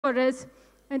for us,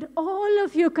 and all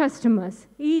of you customers,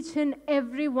 each and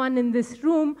every one in this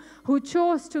room who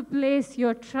chose to place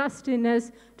your trust in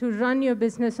us to run your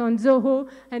business on Zoho.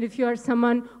 And if you are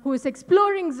someone who is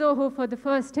exploring Zoho for the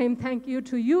first time, thank you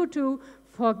to you too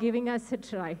for giving us a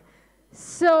try.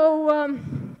 So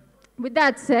with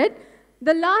that said,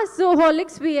 the last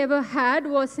Zoholics we ever had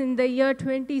was in the year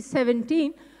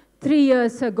 2017, 3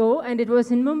 years ago, and it was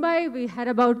in Mumbai. We had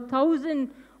about 1,000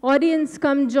 audience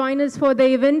come join us for the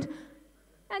event.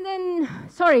 And then,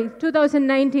 sorry,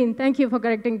 2019, thank you for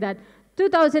correcting that.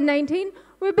 2019,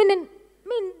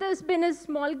 there's been a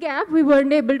small gap. We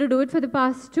weren't able to do it for the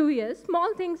past 2 years.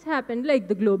 Small things happened, like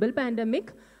the global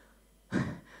pandemic.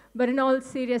 But in all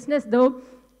seriousness, though,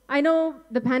 I know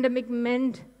the pandemic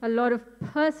meant a lot of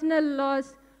personal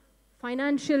loss,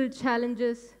 financial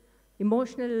challenges,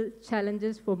 emotional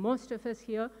challenges for most of us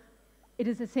here. It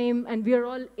is the same, and we are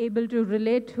all able to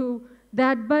relate to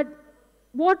that. But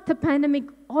what the pandemic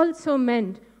also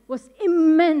meant was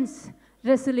immense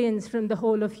resilience from the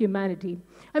whole of humanity.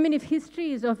 I mean, if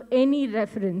history is of any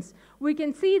reference, we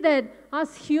can see that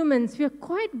us humans, we are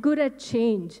quite good at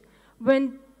change.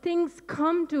 When things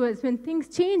come to us, when things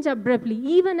change abruptly,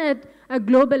 even at a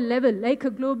global level, like a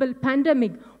global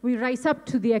pandemic, we rise up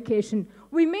to the occasion.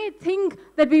 We may think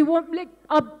that we won't, like,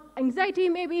 our anxiety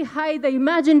may be high, the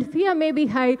imagined fear may be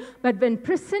high, but when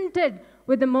presented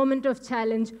with a moment of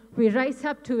challenge, we rise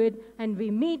up to it and we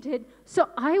meet it. So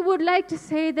I would like to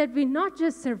say that we not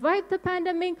just survived the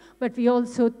pandemic, but we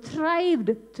also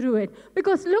thrived through it.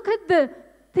 Because look at the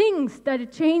things that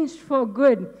it changed for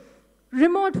good.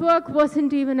 Remote work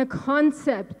wasn't even a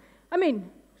concept. I mean,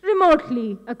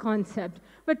 remotely a concept.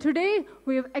 But today,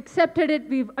 we've accepted it,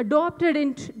 we've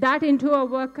adopted that into our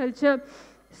work culture.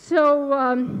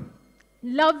 So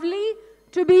lovely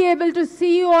to be able to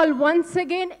see you all once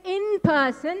again in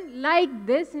person, like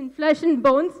this, in flesh and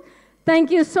bones.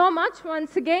 Thank you so much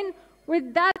once again.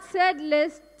 With that said,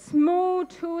 let's move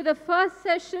to the first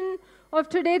session of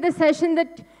today, the session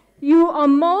that you are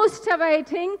most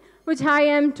awaiting, which I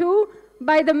am too,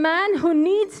 by the man who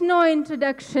needs no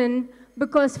introduction,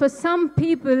 because for some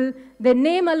people, their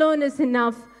name alone is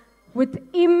enough. With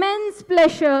immense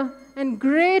pleasure and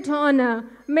great honor,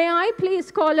 may I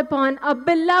please call upon our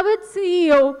beloved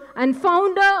CEO and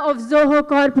founder of Zoho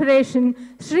Corporation,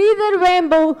 Sridhar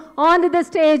Vembu, onto the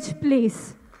stage,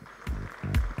 please.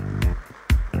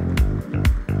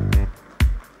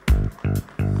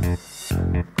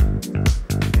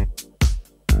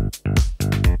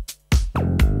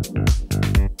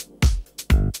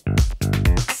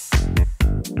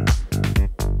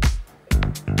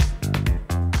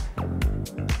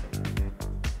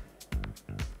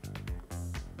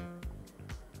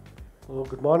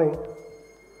 Good morning.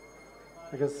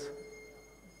 I guess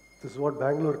this is what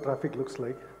Bangalore traffic looks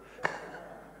like.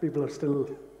 People are still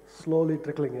slowly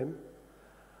trickling in.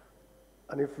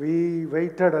 And if we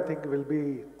waited, I think it will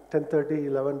be 10:30,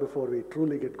 11 before we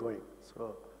truly get going.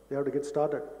 So we have to get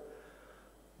started.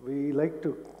 We like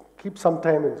to keep some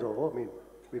time in Zoho. I mean,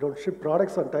 we don't ship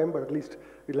products on time, but at least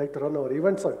we like to run our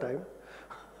events on time.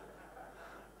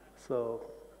 So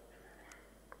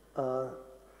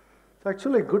it's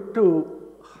actually good to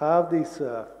have these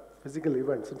physical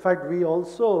events. In fact, we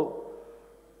also,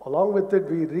 along with it,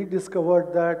 we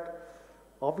rediscovered that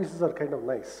offices are kind of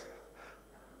nice.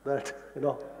 That,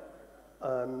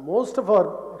 and most of our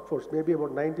workforce, maybe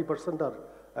about 90% are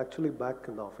actually back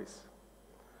in the office.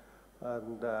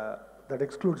 And that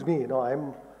excludes me.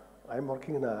 I'm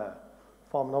working in a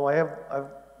farm now. I've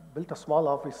built a small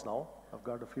office now. I've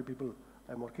got a few people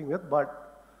I'm working with,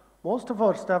 but most of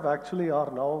our staff actually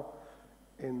are now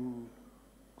in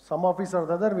some office or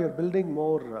the other. We are building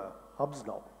more hubs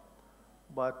now.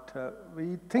 But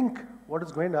we think what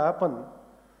is going to happen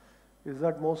is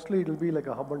that mostly it will be like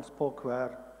a hub and spoke,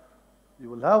 where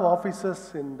you will have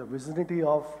offices in the vicinity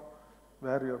of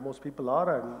where most people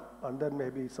are, and then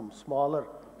maybe some smaller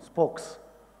spokes,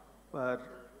 where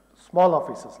small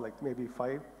offices, like maybe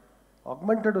 5,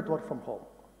 augmented with work from home.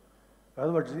 In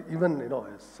other words, even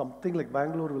something like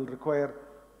Bengaluru will require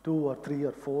 2 or 3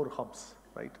 or 4 hubs,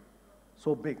 right?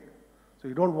 So big. So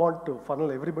you don't want to funnel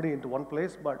everybody into one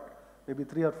place, but maybe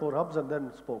 3 or 4 hubs and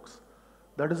then spokes.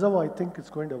 That is how I think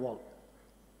it's going to evolve.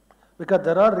 Because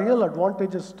there are real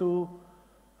advantages to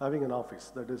having an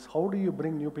office. That is, how do you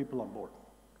bring new people on board?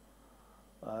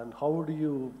 And how do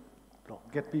you,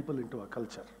 get people into a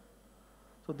culture?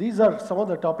 So these are some of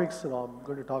the topics I'm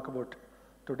going to talk about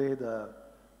today, the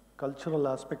cultural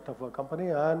aspect of our company,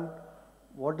 and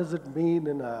what does it mean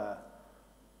in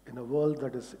a world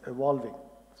that is evolving.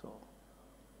 So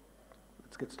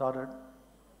let's get started.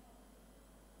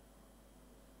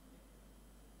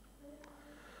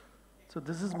 So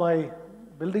this is my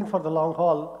building for the long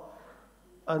haul.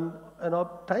 And in a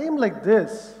time like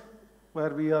this,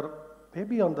 where we are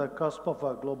maybe on the cusp of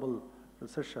a global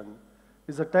recession,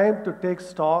 is a time to take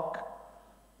stock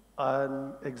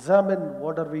and examine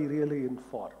what are we really in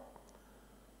for.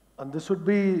 And this would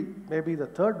be maybe the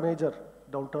third major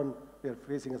downturn we are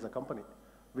facing as a company.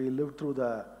 We lived through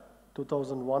the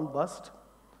 2001 bust,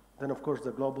 then of course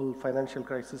the global financial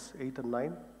crisis 8 and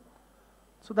 9.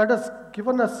 So that has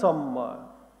given us some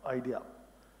idea.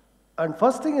 And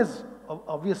first thing is,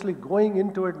 obviously going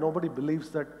into it, nobody believes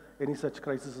that any such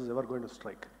crisis is ever going to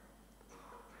strike.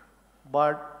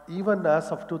 But even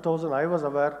as of 2000, I was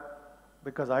aware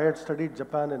because I had studied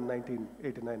Japan in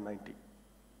 1989-90.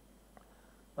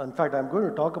 In fact, I'm going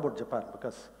to talk about Japan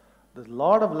because there's a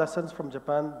lot of lessons from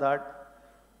Japan that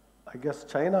I guess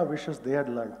China wishes they had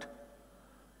learnt.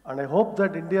 And I hope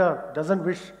that India doesn't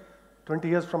wish 20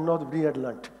 years from now that we had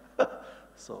learnt.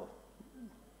 So,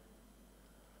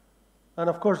 and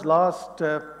of course, last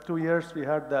 2 years we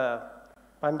had the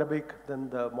pandemic, then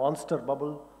the monster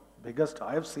bubble, biggest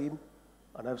I have seen,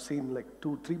 and I've seen like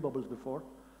 2-3 bubbles before.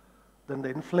 Then the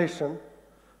inflation,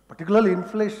 particularly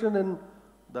inflation in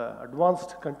the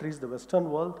advanced countries, the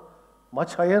Western world,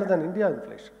 much higher than India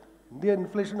inflation. India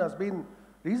inflation has been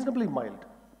reasonably mild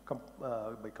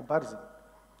by comparison.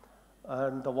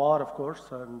 And the war, of course,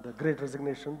 and the great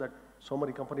resignation that so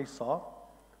many companies saw.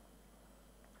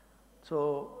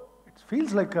 So it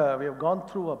feels like we have gone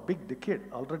through a big decade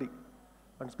already,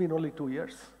 and it's been only 2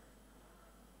 years.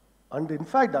 And in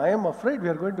fact, I am afraid we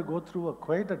are going to go through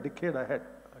quite a decade ahead,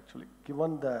 actually,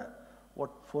 given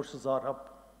what forces are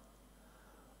up.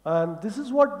 And this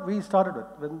is what we started with.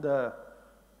 When the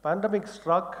pandemic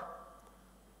struck,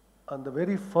 and the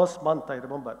very first month, I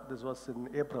remember, this was in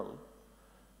April,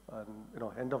 and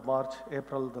end of March,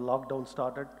 April, the lockdown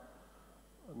started,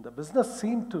 and the business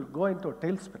seemed to go into a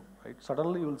tailspin, right?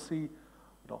 Suddenly you will see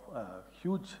a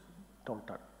huge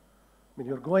downturn. I mean,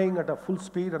 you're going at a full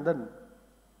speed and then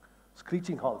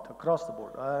screeching halt across the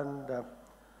board. And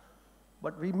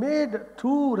but we made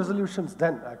 2 resolutions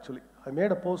then, actually. I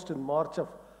made a post in March of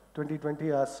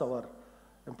 2020 as our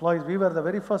employees. We were the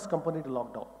very first company to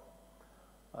lock down.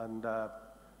 And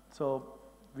so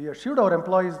we assured our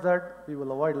employees that we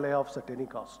will avoid layoffs at any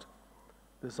cost.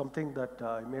 This is something that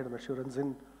I made an assurance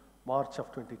in March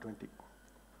of 2020.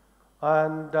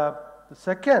 And the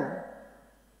second,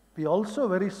 we also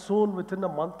very soon, within a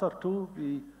month or 2,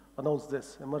 we announced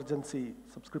this emergency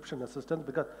subscription assistance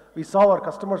because we saw our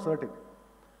customers hurting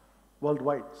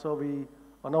worldwide. So we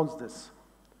announced this.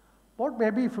 About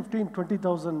maybe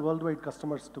 15,000-20,000 worldwide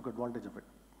customers took advantage of it.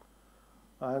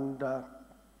 And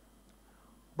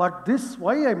but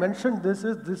why I mentioned this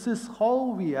is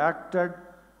how we acted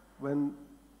when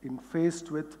faced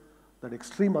with that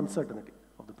extreme uncertainty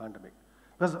of the pandemic.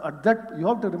 Because at that, you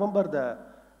have to remember the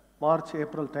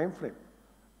March-April time frame.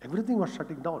 Everything was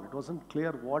shutting down. It wasn't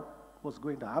clear what was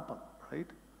going to happen,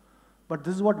 right? But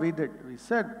this is what we did. We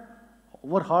said,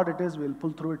 however hard it is, we'll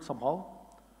pull through it somehow.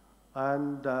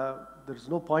 And there's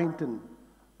no point in,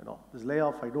 this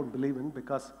layoff I don't believe in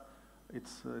because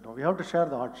it's, we have to share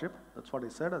the hardship. That's what I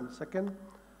said. And second,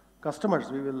 customers,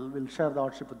 we'll share the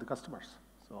hardship with the customers.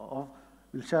 So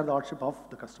we'll share the hardship of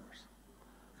the customers.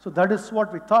 So that is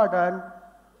what we thought.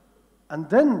 And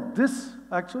then this,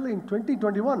 actually in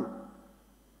 2021,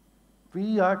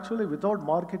 we actually, without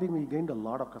marketing, we gained a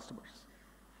lot of customers.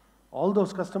 All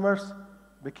those customers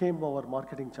became our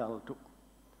marketing channel too.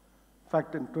 In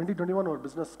fact, in 2021, our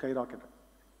business skyrocketed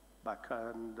back.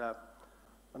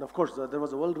 And of course, there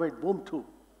was a worldwide boom too.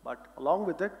 But along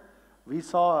with it, we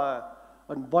saw,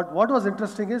 but what was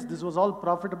interesting is this was all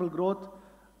profitable growth.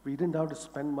 We didn't have to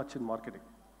spend much in marketing.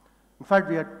 In fact,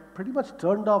 we had pretty much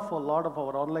turned off a lot of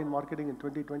our online marketing in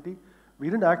 2020. We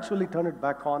didn't actually turn it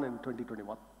back on in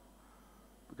 2021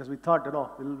 because we thought,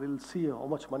 we'll see how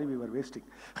much money we were wasting.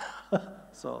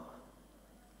 So,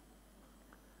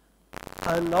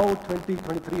 and now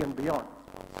 2023 and beyond.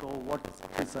 So what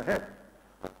is ahead?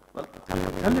 Well, I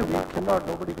tell you,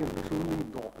 nobody can truly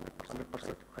know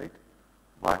 100%, right?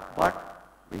 But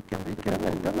we can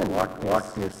determine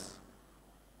what is,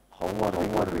 how are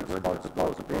we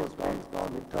responsible based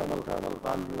on internal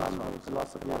values,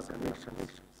 philosophies, and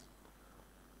convictions.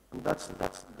 And that's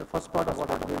the first part of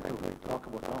what I'm going to talk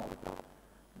about now.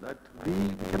 That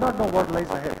we cannot know what lies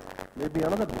ahead. Maybe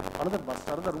another bust,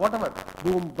 another whatever,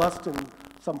 boom, bust in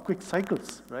some quick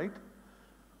cycles, right?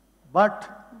 But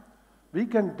we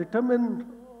can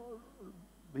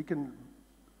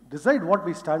decide what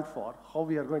we stand for, how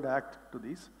we are going to act to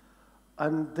these,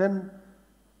 and then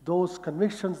those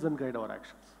convictions then guide our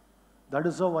actions. That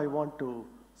is how I want to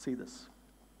see this.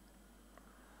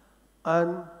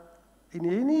 And in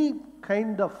any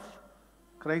kind of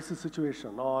crisis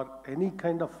situation or any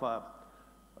kind of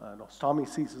stormy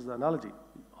seas is the analogy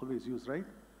always used, right?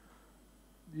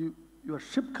 Your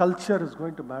ship culture is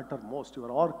going to matter most,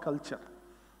 your org culture.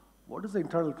 What is the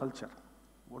internal culture?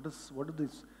 What do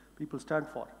these people stand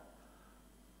for?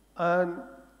 And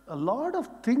a lot of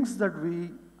things that we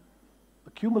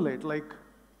accumulate, like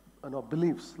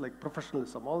beliefs, like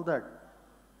professionalism, all that,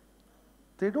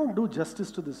 they don't do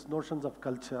justice to these notions of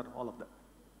culture, all of that.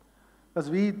 As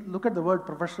we look at the word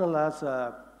professional as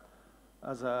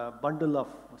a bundle of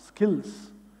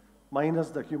skills minus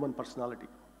the human personality.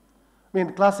 I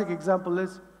mean, classic example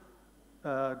is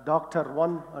Doctor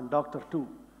 1 and Doctor 2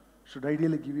 should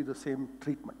ideally give you the same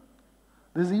treatment.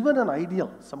 There's even an ideal,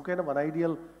 some kind of an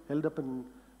ideal held up in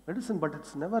medicine, but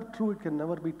it's never true, it can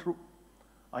never be true.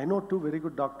 I know two very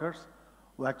good doctors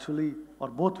who actually are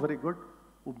both very good,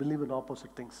 who believe in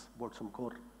opposite things about some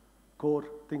core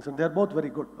things, and they're both very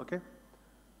good, okay?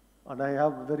 And I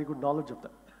have very good knowledge of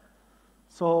them.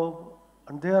 So,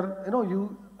 and they're,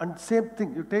 and same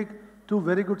thing, you take two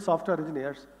very good software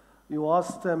engineers, you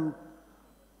ask them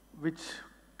which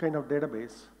kind of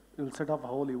database, you'll set up a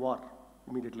holy war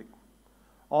immediately.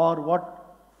 Or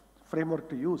what framework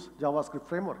to use, JavaScript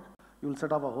framework, you'll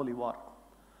set up a holy war.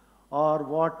 Or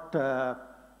what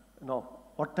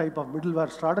type of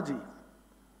middleware strategy,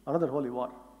 another holy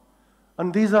war.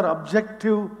 And these are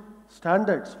objective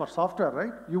standards for software,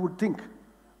 right? You would think.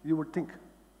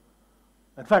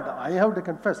 In fact, I have to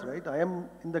confess, right? I am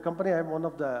in the company, I am one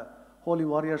of the holy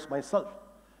warriors myself.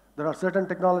 There are certain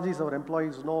technologies our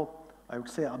employees know, I would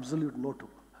say absolute no to.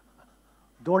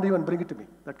 Don't even bring it to me,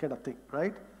 that kind of thing,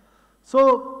 right?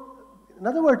 So, in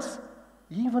other words,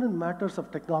 even in matters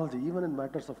of technology, even in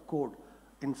matters of code,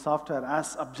 in software,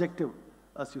 as objective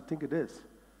as you think it is,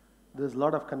 there's a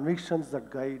lot of convictions that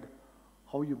guide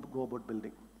how you go about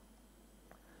building.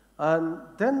 And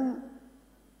then,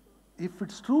 if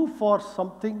it's true for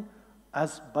something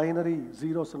as binary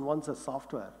zeros and ones as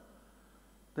software,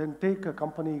 then take a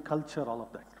company culture, all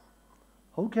of that.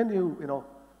 How can you,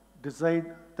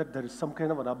 decide that there is some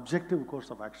kind of an objective course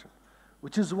of action?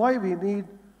 Which is why we need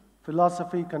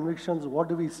philosophy, convictions, what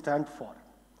do we stand for?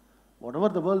 Whatever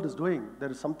the world is doing,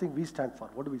 there is something we stand for.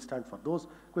 What do we stand for? Those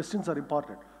questions are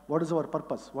important. What is our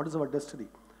purpose? What is our destiny?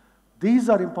 These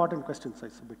are important questions I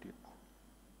submit to you.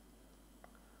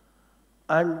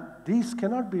 And these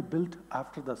cannot be built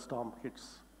after the storm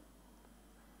hits.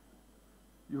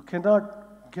 You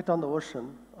cannot get on the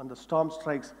ocean and the storm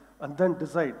strikes and then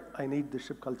decide, I need this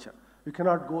ship culture. You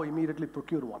cannot go immediately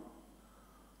procure one.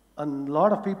 And a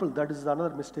lot of people, that is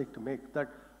another mistake to make, that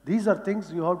these are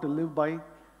things you have to live by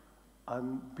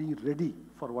and be ready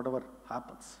for whatever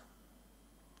happens.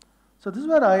 So this is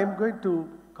where I am going to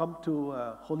come to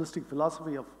a holistic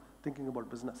philosophy of thinking about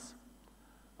business.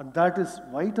 And that is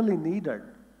vitally needed,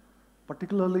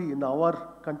 particularly in our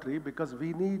country, because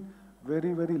we need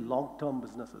very, very long-term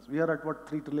businesses. We are at what,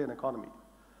 3 trillion economy.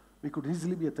 We could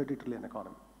easily be a 30 trillion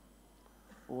economy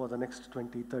over the next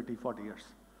 20, 30, 40 years.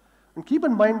 And keep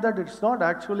in mind that it's not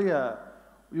actually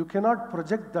you cannot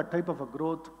project that type of a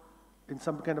growth in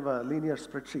some kind of a linear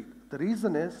spreadsheet. The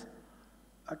reason is,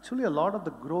 actually a lot of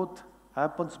the growth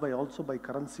happens also by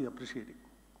currency appreciating.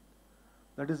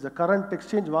 That is the current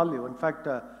exchange value. In fact,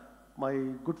 my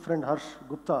good friend Harsh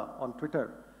Gupta on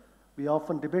Twitter, we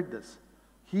often debate this.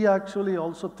 He actually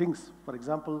also thinks, for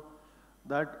example,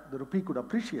 that the rupee could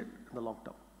appreciate in the long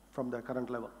term from their current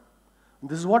level. And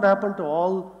this is what happened to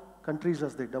all countries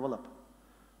as they develop.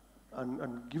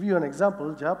 And give you an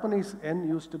example, Japanese yen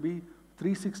used to be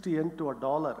 360 yen to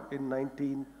 $1 in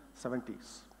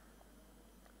 1970s.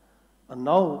 And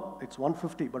now it's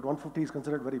 150, but 150 is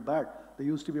considered very bad. They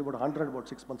used to be about 100 about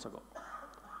 6 months ago.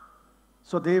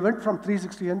 So they went from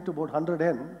 360 yen to about 100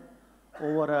 yen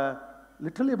over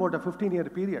literally about a 15-year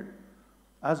period.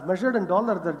 As measured in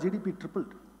dollar, their GDP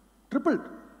tripled.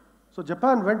 So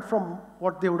Japan went from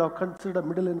what they would have considered a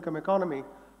middle-income economy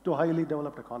to a highly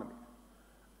developed economy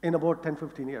in about 10,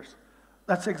 15 years.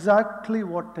 That's exactly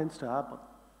what tends to happen.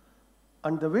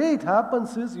 And the way it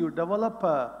happens is you develop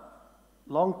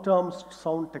long-term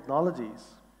sound technologies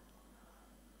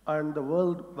and the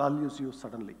world values you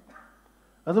suddenly.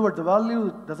 In other words, the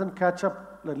value doesn't catch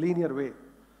up in a linear way.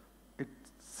 It's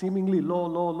seemingly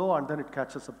low, and then it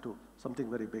catches up to something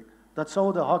very big. That's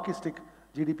how the hockey stick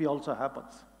GDP also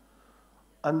happens.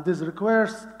 And this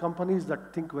requires companies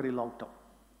that think very long term.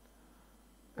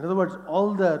 In other words,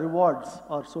 all the rewards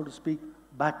are, so to speak,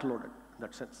 backloaded in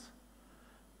that sense.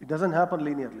 It doesn't happen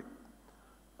linearly.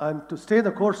 And to stay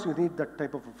the course, you need that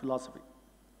type of a philosophy.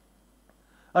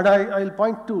 And I'll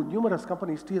point to numerous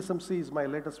companies. TSMC is my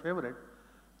latest favorite.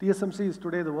 TSMC is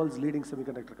today the world's leading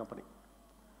semiconductor company.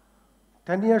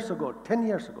 10 years ago,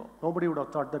 nobody would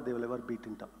have thought that they will ever beat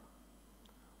Intel.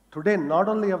 Today, not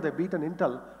only have they beaten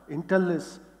Intel, Intel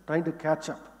is trying to catch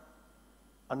up.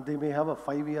 And they may have a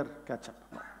 5-year catch-up,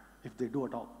 if they do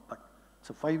at all. But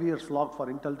it's a 5-year slog for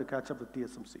Intel to catch up with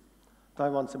TSMC,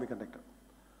 Taiwan Semiconductor.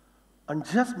 And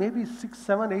just maybe 6,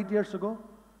 7, 8 years ago,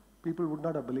 people would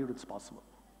not have believed it's possible.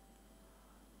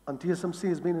 And TSMC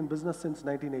has been in business since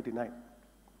 1989,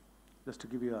 just to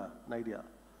give you an idea.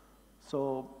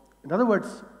 So, in other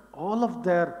words, all of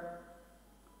their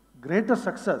greater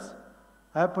success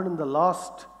happened in the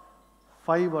last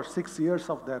 5 or 6 years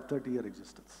of their 30-year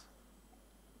existence.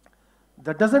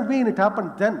 That doesn't mean it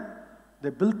happened then. They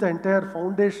built the entire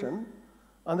foundation,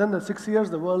 and then the 6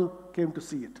 years the world came to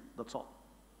see it. That's all.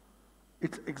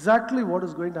 It's exactly what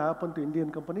is going to happen to Indian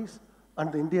companies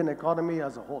and the Indian economy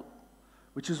as a whole,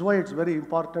 which is why it's very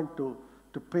important to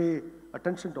pay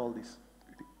attention to all these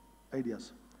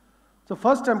ideas. So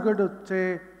first I'm going to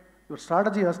say your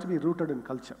strategy has to be rooted in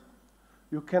culture.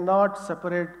 You cannot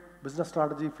separate business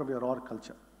strategy from your org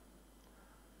culture.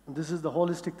 And this is the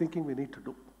holistic thinking we need to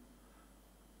do.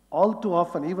 All too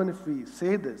often, even if we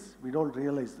say this, we don't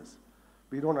realize this.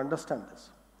 We don't understand this.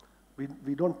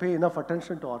 We don't pay enough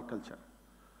attention to our culture.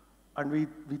 And we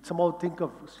somehow think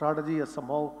of strategy as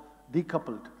somehow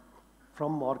decoupled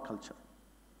from our culture.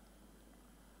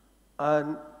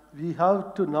 And we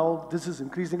have to now, this is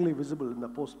increasingly visible in the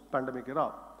post-pandemic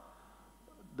era.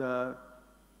 The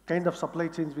kind of supply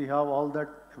chains we have, all that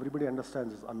everybody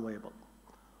understands is unviable.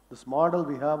 This model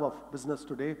we have of business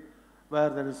today, where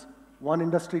there is one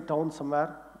industry town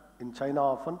somewhere, in China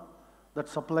often, that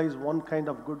supplies one kind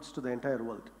of goods to the entire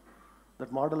world.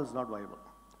 That model is not viable.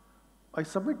 I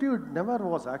submit to you, it never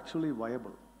was actually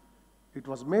viable. It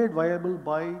was made viable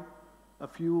by a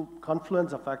few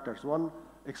confluence of factors. One,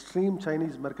 extreme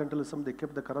Chinese mercantilism. They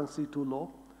kept the currency too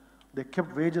low. They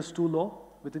kept wages too low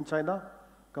within China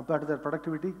compared to their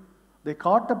productivity. They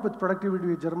caught up with productivity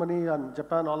with Germany and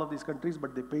Japan, all of these countries,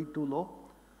 but they paid too low.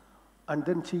 And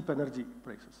then cheap energy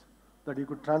prices, that you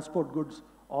could transport goods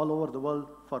all over the world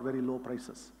for very low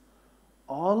prices.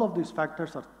 All of these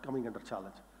factors are coming under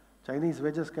challenge. Chinese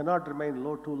wages cannot remain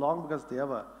low too long because they have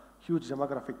a huge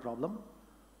demographic problem.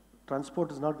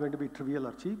 Transport is not going to be trivial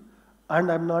or cheap.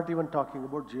 And I'm not even talking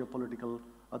about geopolitical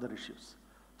other issues.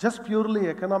 Just purely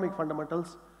economic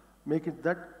fundamentals make it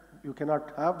that you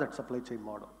cannot have that supply chain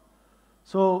model.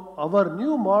 So our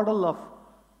new model of,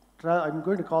 I'm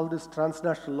going to call this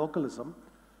transnational localism,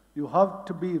 you have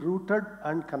to be rooted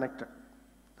and connected.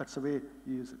 That's the way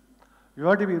you use it. You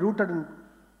have to be rooted in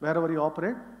wherever you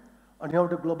operate, and you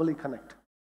have to globally connect.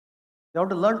 You have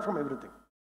to learn from everything.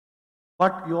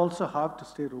 But you also have to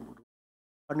stay rooted.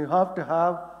 And you have to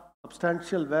have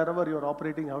substantial, wherever you're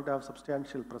operating, you have to have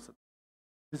substantial presence.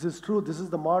 This is true. This is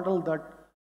the model that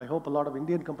I hope a lot of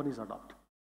Indian companies adopt.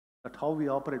 That's how we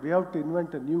operate. We have to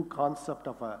invent a new concept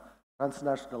of a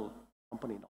transnational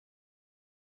company now.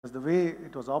 Because the way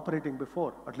it was operating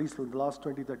before, at least in the last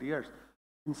 20, 30 years,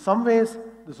 in some ways,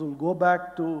 this will go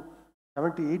back to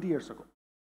 70, 80 years ago.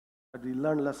 That we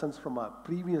learned lessons from a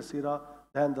previous era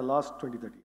than the last 20,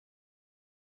 30 years.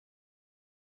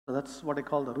 So that's what I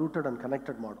call the rooted and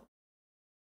connected model.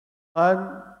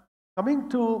 And coming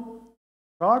to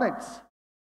products,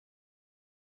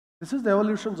 this is the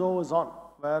evolution Zoho is on,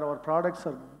 where our products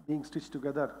are being stitched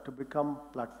together to become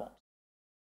platforms.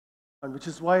 And which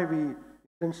is why we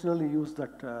intentionally use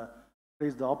that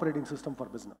phrase, the operating system for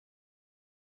business.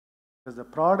 Because the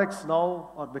products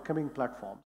now are becoming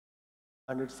platforms.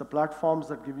 And it's the platforms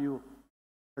that give you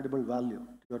credible value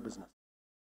to your business.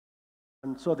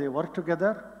 And so they work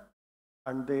together,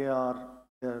 and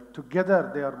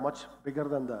together they are much bigger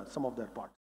than the sum of their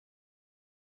parts.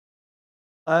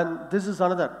 And this is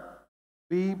another.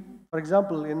 For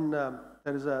example,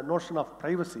 there is a notion of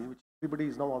privacy, which everybody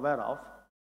is now aware of.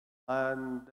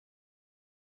 And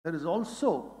there is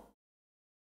also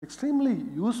extremely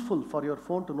useful for your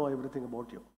phone to know everything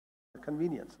about you. The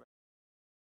convenience. Right?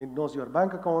 It knows your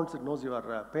bank accounts, it knows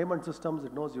your payment systems,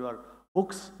 it knows your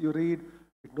books you read,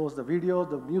 it knows the video,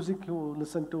 the music you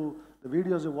listen to, the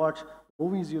videos you watch,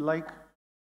 movies you like.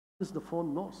 This the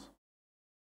phone knows.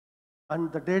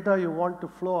 And the data you want to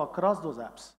flow across those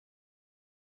apps.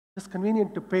 It's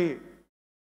convenient to pay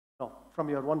from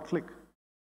your one click.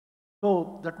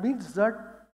 So that means that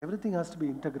everything has to be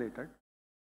integrated.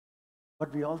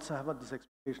 But we also have this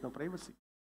expectation of privacy.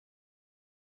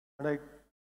 And I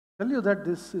tell you that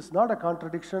this is not a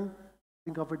contradiction.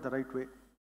 Think of it the right way.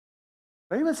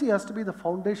 Privacy has to be the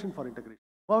foundation for integration.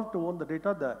 You have to own the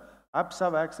data. apps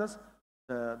have access,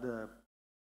 the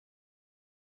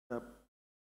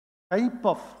type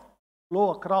of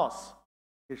flow across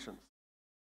applications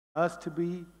has to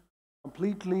be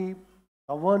completely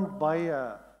governed by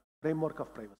a framework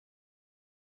of privacy.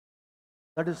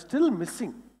 That is still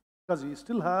missing because we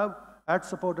still have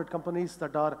ad-supported companies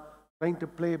that are trying to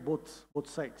play both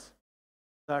sides.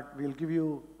 That we'll give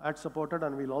you ad-supported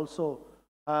and we'll also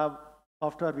have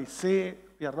software we say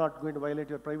we are not going to violate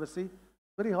your privacy.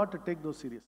 Very hard to take those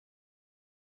seriously.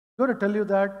 I'm going to tell you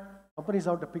that companies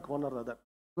have to pick one or the other.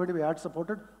 I'm going to be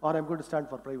ad-supported or I'm going to stand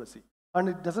for privacy. And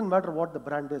it doesn't matter what the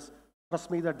brand is.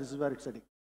 Trust me that this is where it's heading.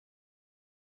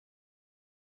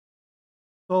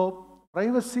 So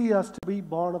privacy has to be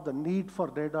born of the need for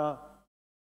data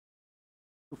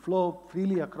to flow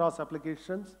freely across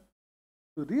applications,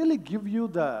 to really give you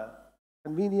the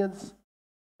convenience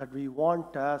that we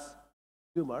want as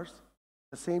consumers,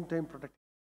 at the same time protect.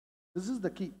 This is the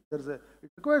key. It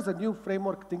requires a new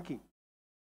framework thinking.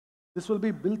 This will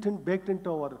be baked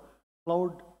into our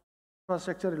cloud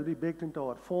infrastructure, it will be baked into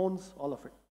our phones, all of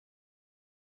it.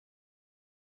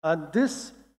 And this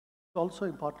is also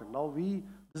important. Now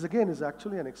this again is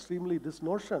actually this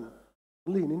notion,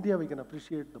 only in India we can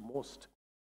appreciate the most.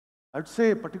 I'd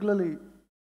say particularly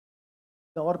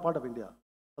in our part of India,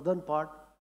 southern part,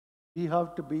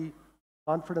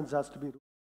 confidence has to be.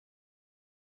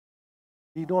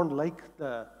 We don't like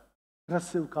the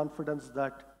aggressive confidence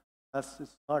that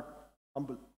is not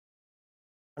humble.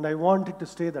 And I want it to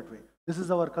stay that way. This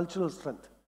is our cultural strength.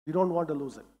 We don't want to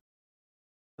lose it.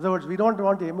 In other words, we don't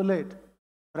want to emulate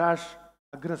brash,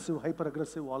 aggressive,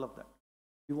 hyper-aggressive, all of that.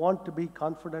 We want to be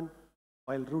confident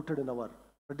while rooted in our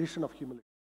tradition of humility.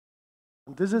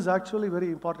 And this is actually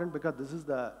very important because this is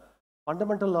the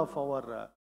fundamental of our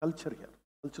culture here,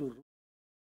 cultural root.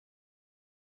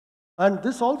 And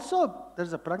this also,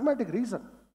 there's a pragmatic reason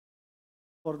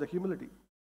for the humility.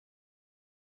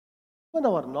 Even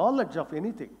our knowledge of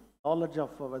anything, knowledge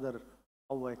of whether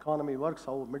how economy works,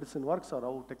 how medicine works, or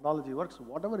how technology works,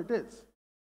 whatever it is,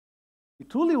 we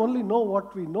truly only know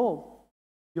what we know.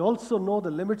 We also know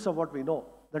the limits of what we know.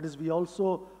 That is, we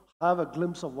also have a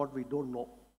glimpse of what we don't know.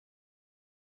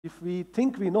 If we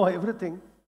think we know everything,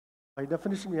 by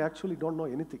definition, we actually don't know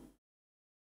anything.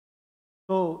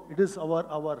 So it is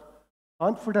our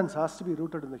confidence has to be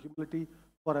rooted in the humility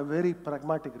for a very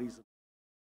pragmatic reason.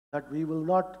 That we will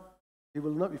not,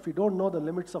 if we don't know the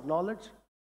limits of knowledge,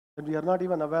 then we are not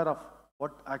even aware of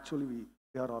what actually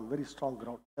we are on very strong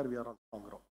ground, where we are on strong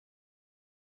ground.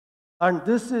 And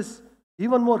this is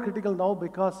even more critical now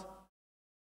because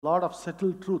a lot of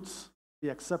settled truths we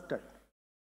accepted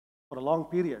for a long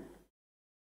period.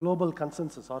 Global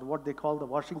consensus, or what they call the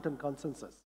Washington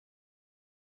consensus,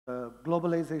 the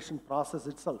globalization process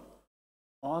itself,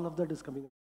 all of that is coming in.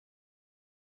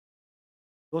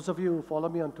 Those of you who follow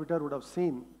me on Twitter would have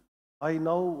seen, I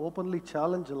now openly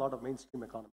challenge a lot of mainstream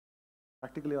economists,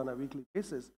 practically on a weekly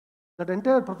basis. That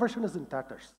entire profession is in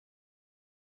tatters.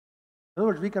 In other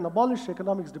words, we can abolish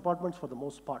economics departments for the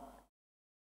most part,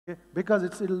 okay? Because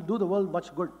it'll do the world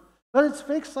much good. But it's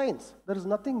fake science. There is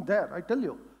nothing there, I tell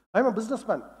you. I'm a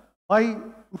businessman.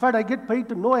 In fact, I get paid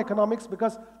to know economics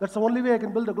because that's the only way I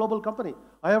can build a global company.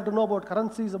 I have to know about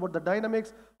currencies, about the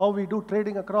dynamics, how we do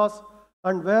trading across,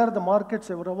 and where the markets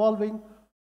are evolving.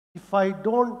 If I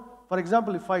don't, for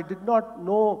example, if I did not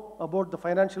know about the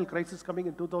financial crisis coming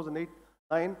in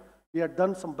 2008-9, we had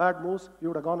done some bad moves, we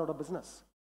would have gone out of business.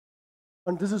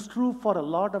 And this is true for a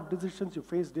lot of decisions you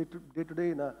face day to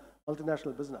day in a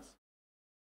multinational business.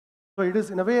 So it is,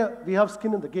 in a way, we have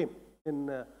skin in the game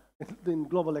in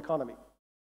global economy.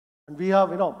 And we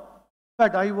have, in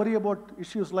fact, I worry about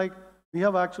issues like we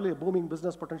have actually a booming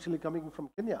business potentially coming from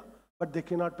Kenya, but they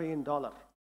cannot pay in dollar.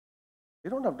 They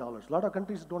don't have dollars. A lot of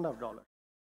countries don't have dollars.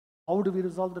 How do we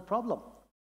resolve the problem?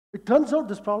 It turns out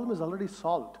this problem is already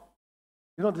solved.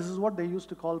 This is what they used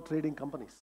to call trading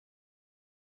companies.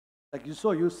 Like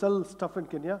you sell stuff in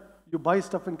Kenya, you buy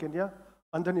stuff in Kenya,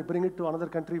 and then you bring it to another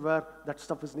country where that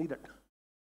stuff is needed.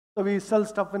 So we sell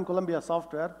stuff in Colombia,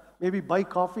 software, maybe buy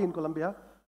coffee in Colombia.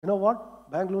 You know what?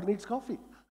 Bangalore needs coffee.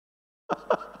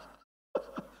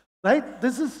 Right?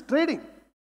 This is trading.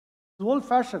 It's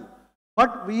old-fashioned.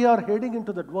 But we are heading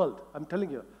into that world, I'm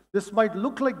telling you. This might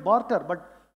look like barter, but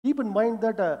keep in mind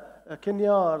that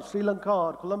Kenya or Sri Lanka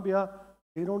or Colombia,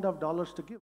 they don't have dollars to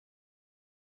give.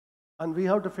 And we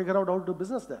have to figure out how to do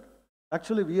business there.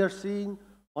 Actually, we are seeing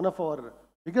one of our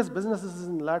biggest businesses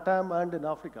in LATAM and in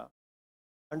Africa.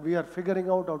 And we are figuring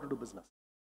out how to do business.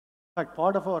 In fact,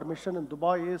 part of our mission in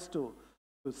Dubai is to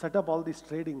set up all these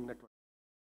trading networks.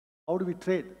 How do we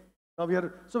trade? Now we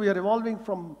are evolving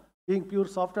from being pure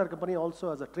software company,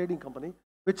 also as a trading company,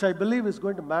 which I believe is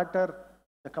going to matter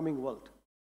in the coming world.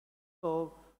 So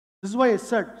this is why I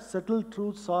said settled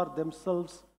truths are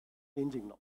themselves changing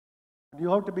now. And you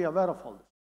have to be aware of all this.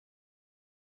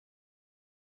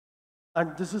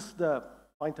 And this is the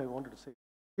point I wanted to say.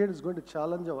 It is going to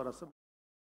challenge our assumptions,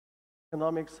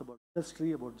 economics, about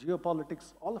industry, about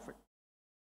geopolitics, all of it.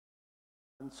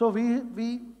 And so we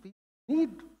need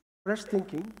fresh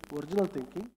thinking, original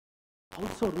thinking,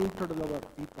 also rooted in our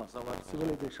ethos, our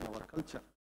civilization, our culture.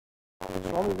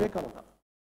 Swami Vivekananda.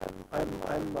 I'm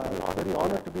very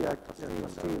honored to be a trustee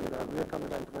in the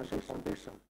Vivekananda International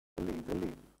Foundation,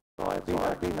 Delhi. So I've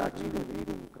been actually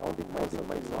reading, grounding myself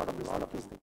in a lot of these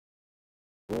things.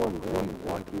 Go on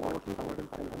walking 110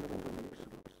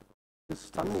 This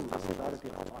stunning clarity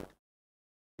of thought.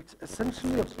 It's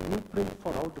essentially a blueprint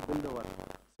for how to build our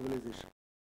civilization.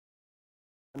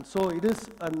 And so it is,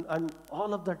 and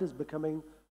all of that is becoming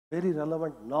very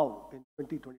relevant now in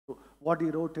 2022. What he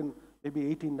wrote in maybe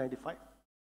 1895.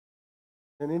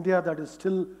 In India, that is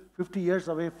still 50 years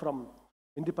away from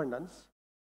independence,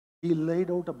 he laid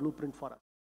out a blueprint for us.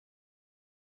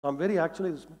 So I'm very,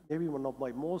 actually, it's maybe one of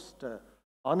my most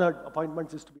honored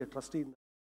appointments is to be a trustee in the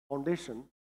foundation.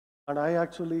 And I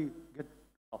actually get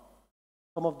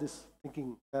some of this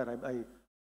thinking there. I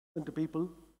listen to people,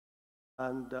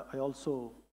 and I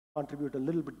also contribute a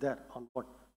little bit there on what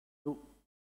to do.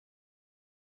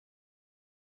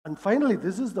 And finally,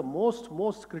 this is the most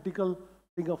critical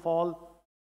thing of all.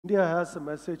 India has a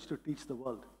message to teach the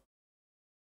world.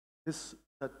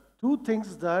 The two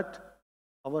things that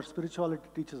our spirituality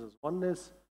teaches us. One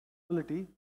is humility,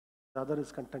 the other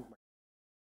is contentment.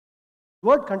 The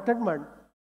word contentment,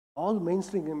 all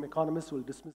mainstream economists will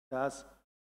dismiss it as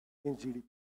GDP.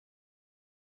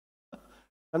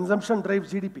 Consumption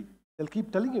drives GDP. They'll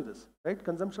keep telling you this, right?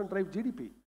 Consumption drives GDP.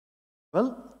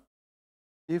 Well,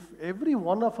 if every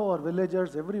one of our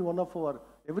villagers, every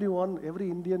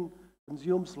Indian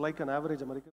consumes like an average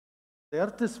American, the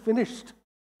earth is finished,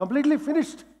 completely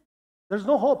finished. There's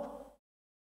no hope.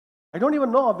 I don't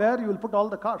even know where you will put all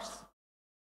the cars.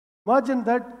 Imagine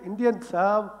that Indians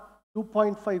have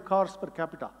 2.5 cars per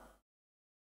capita.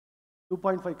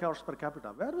 2.5 cars per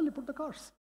capita. Where will you put the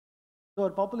cars? So our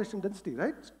population density,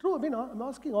 right? It's true. I mean, I'm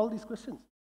asking all these questions.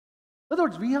 In other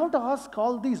words, we have to ask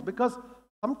all these because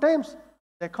sometimes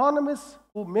the economists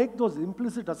who make those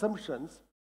implicit assumptions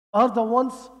are the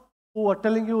ones who are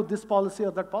telling you this policy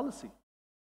or that policy.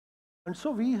 And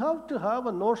so we have to have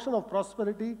a notion of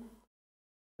prosperity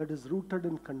that is rooted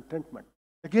in contentment.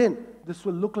 Again, this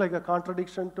will look like a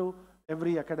contradiction to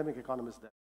every academic economist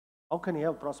there. How can you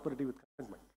have prosperity with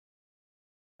contentment?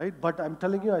 Right? But I'm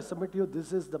telling you, I submit to you,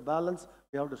 this is the balance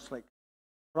we have to strike.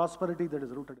 Prosperity that is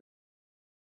rooted in.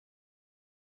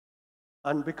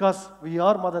 And because we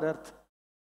are Mother Earth,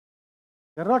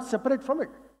 we are not separate from it.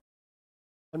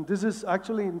 And this is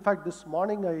actually, in fact, this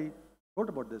morning I wrote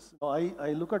about this.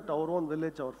 I look at our own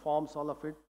village, our farms, all of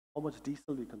it, how much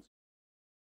diesel we consume.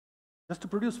 Just to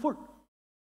produce food.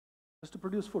 Just to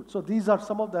produce food. So these are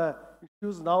some of the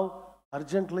issues now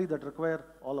urgently that require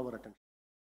all our attention.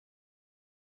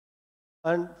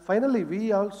 And finally,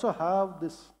 we also have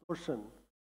this notion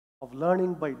of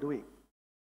learning by doing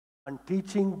and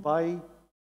teaching by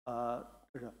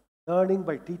learning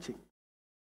by teaching.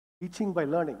 Teaching by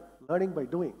learning, learning by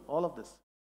doing, all of this.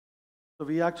 So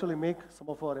we actually make some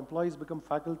of our employees become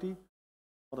faculty,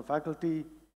 or the faculty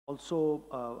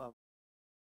also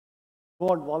go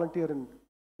and volunteer in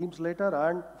teams later,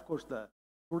 and of course the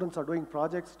students are doing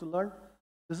projects to learn.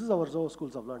 This is our Zoho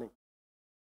Schools of Learning.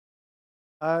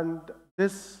 And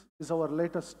this is our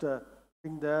latest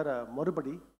thing there,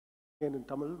 Marubadi, again in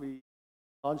Tamil. We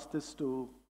launched this to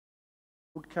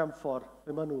boot camp for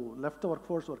women who left the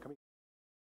workforce or coming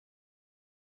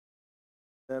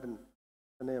there in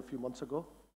Chennai a few months ago.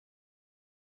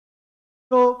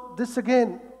 So this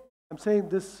again, I'm saying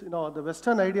this, the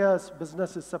Western idea is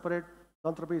business is separate,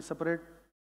 philanthropy is separate,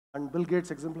 and Bill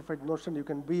Gates exemplified the notion you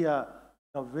can be a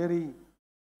very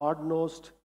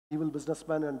hard-nosed, evil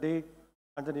businessman on day,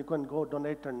 and then you can go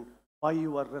donate and buy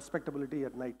your respectability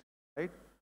at night, right?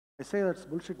 I say that's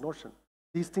bullshit notion.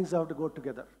 These things have to go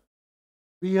together.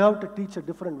 We have to teach a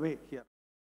different way here.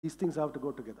 These things have to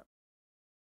go together.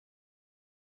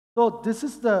 So this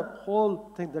is the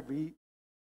whole thing that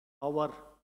our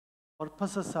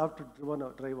purposes have to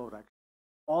drive our action.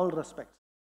 All respects.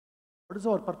 What is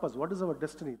our purpose? What is our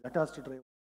destiny? That has to drive.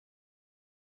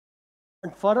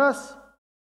 And for us,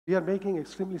 we are making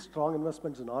extremely strong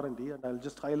investments in R&D, and I'll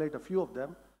just highlight a few of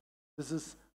them. This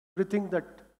is everything that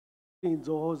in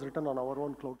Zoho is written on our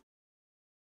own cloud.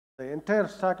 The entire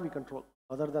stack we control.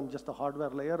 other than just the hardware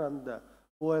layer and the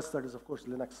OS, that is, of course,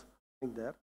 Linux in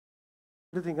there.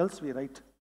 Everything else we write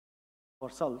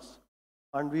ourselves,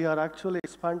 and we are actually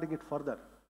expanding it further.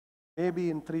 Maybe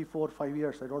in 3, 4, 5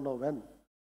 years, I don't know when,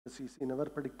 because you never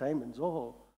predict time in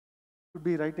Zoho, could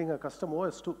be writing a custom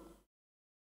OS too.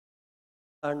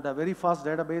 And a very fast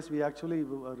database, we actually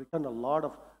written a lot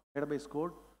of database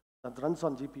code that runs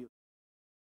on GPU.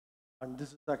 And this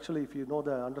is actually, if you know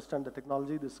understand the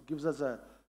technology, this gives us a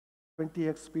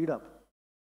 20x speed up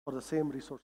for the same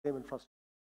resource, same infrastructure.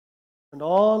 And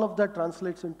all of that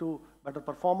translates into better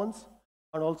performance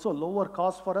and also lower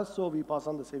cost for us, so we pass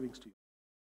on the savings to you.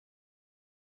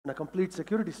 And a complete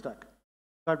security stack.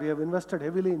 In fact, we have invested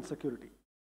heavily in security.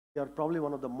 We are probably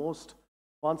one of the most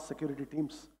advanced security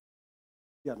teams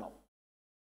here now.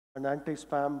 And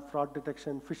anti-spam, fraud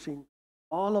detection, phishing,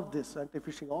 all of this,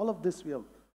 anti-phishing, all of this we have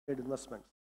made investments.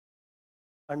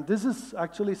 And this is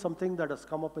actually something that has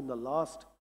come up in the last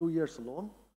 2 years alone.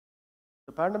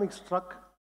 The pandemic struck,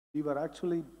 we were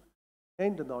actually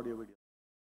trained in the audio video.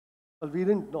 Well, we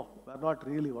didn't know, we are not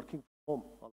really working from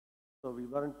home. So we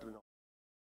weren't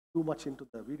too much into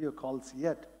the video calls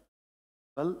yet.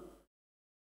 Well,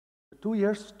 2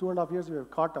 years, 2.5 years, we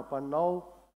have caught up, and now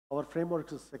our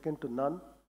framework is second to none,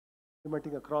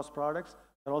 implementing across products.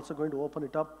 We're also going to open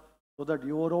it up so that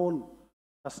your own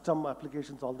custom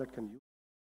applications, all that can use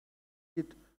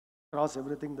it across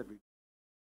everything that we do.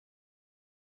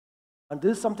 And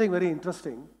this is something very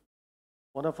interesting.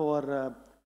 One of our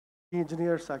key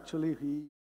engineers actually, he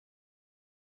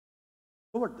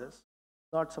discovered this.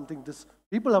 Not something this,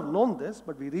 people have known this,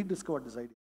 but we rediscovered this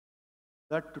idea.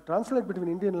 That to translate between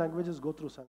Indian languages go through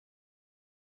Sanskrit.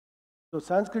 So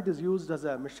Sanskrit is used as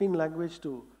a machine language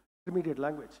to intermediate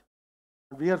language.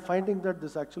 And we are finding that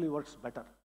this actually works better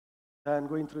than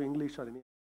going through English or any.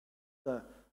 The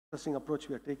interesting approach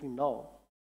we are taking now.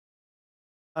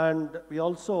 And we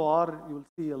also are, you will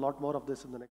see a lot more of this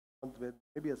in the next month with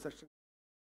maybe a session.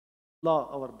 Law,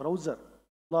 our browser.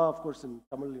 Law, of course, in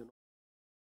Tamil,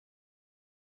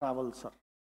 travels.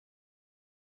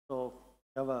 So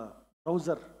we have a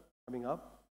browser coming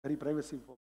up, very privacy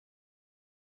focused.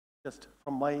 Just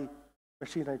from my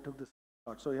machine, I took this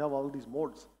shot. So you have all these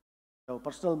modes. You have a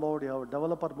personal mode, you have a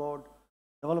developer mode.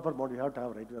 Developer mode you have to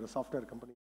have, right? You are a software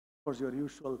company. Of course, your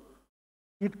usual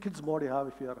kids mode you have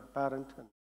if you are a parent, and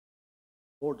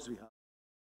modes we have.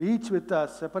 Each with a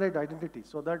separate identity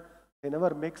so that they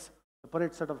never mix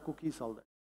separate set of cookies, all that.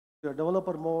 Your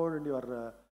developer mode and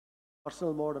your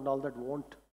personal mode and all that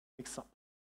won't mix up.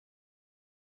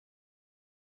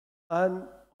 And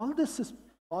all this is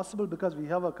possible because we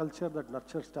have a culture that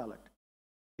nurtures talent.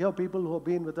 We have people who have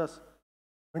been with us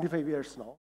 25 years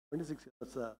now, 26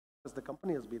 years, as the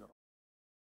company has been around.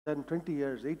 Then 20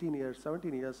 years, 18 years,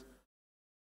 17 years,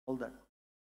 all that.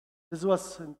 This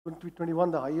was in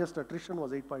 2021, the highest attrition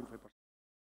was 8.5%.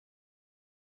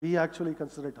 We actually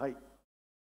consider it high.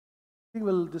 I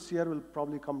think this year will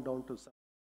probably come down to 7.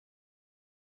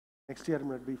 Next year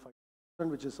might be 5%,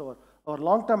 which is our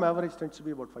long-term average tends to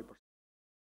be about 5%.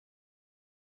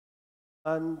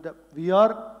 And we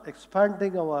are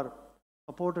expanding our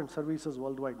support and services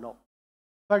worldwide now.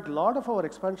 In fact, a lot of our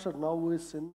expansion now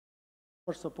is in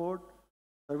support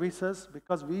services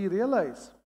because we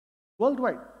realize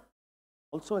worldwide,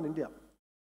 also in India,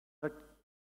 that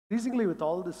increasingly with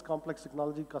all this complex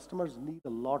technology, customers need a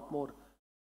lot more.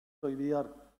 So we are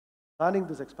planning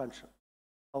this expansion.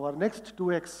 Our next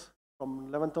 2x from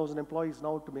 11,000 employees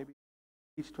now to maybe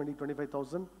each 20,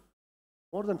 25,000,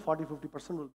 more than 40, 50%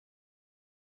 will.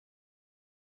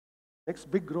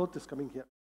 Next big growth is coming here.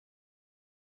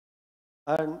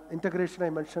 And integration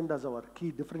I mentioned as our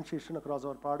key differentiation across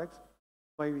our products,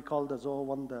 why we call the Zoho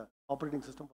One the operating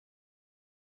system.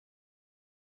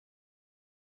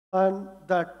 And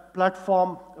that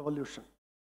platform evolution,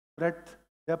 breadth,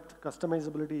 depth,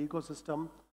 customizability, ecosystem.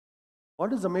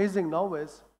 What is amazing now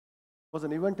is, was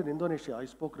an event in Indonesia. I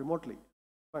spoke remotely,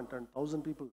 and 1,000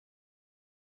 people.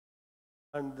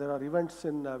 And there are events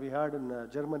we had in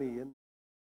Germany, in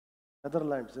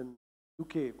Netherlands, in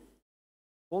UK,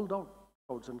 sold out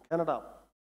crowds in Canada.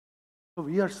 So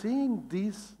we are seeing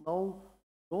these now.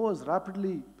 Zoho is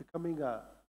rapidly becoming a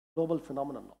global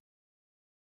phenomenon now.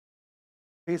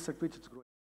 Pace at which it's growing.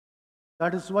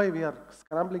 That is why we are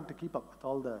scrambling to keep up with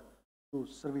all the new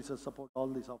services, support all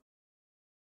these options.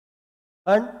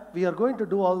 And we are going to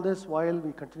do all this while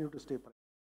we continue to stay private.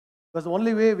 Because the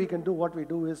only way we can do what we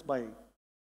do is by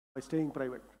staying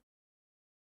private.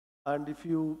 And if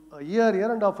you, a year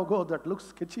and a half ago, that looks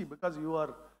sketchy because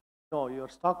your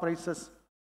stock prices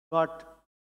got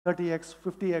 30x,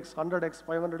 50x, 100x,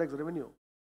 500x revenue.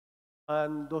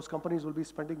 And those companies will be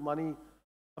spending money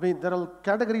I mean, there are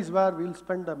categories where we'll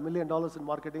spend $1 million in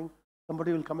marketing,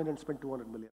 somebody will come in and spend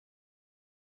 200 million.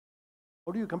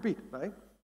 How do you compete, right?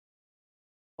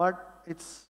 But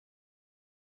it's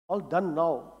all done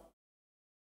now.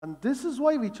 And this is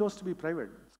why we chose to be private.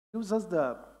 It gives us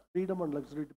the freedom and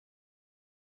luxury,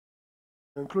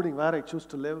 including where I choose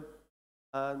to live.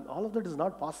 And all of that is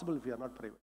not possible if you are not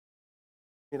private.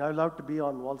 I mean, I love to be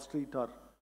on Wall Street or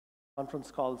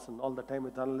conference calls and all the time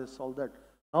with analysts, all that.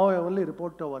 Now I only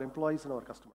report to our employees and our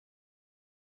customers.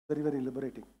 Very, very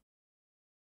liberating.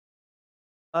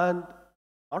 And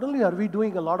not only are we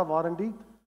doing a lot of R&D,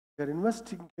 we are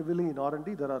investing heavily in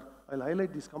R&D. I'll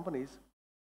highlight these companies.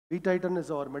 V-Titan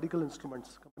is our medical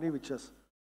instruments company, which has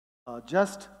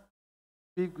just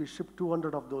we shipped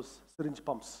 200 of those syringe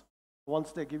pumps.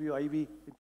 Once they give you IV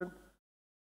infusion.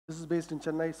 This is based in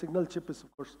Chennai. Signal Chip is,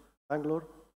 of course, Bangalore.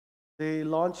 They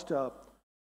launched,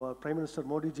 Prime Minister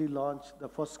Modi ji launched the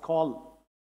first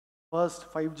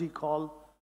 5G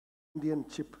call, Indian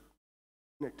chip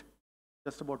in it,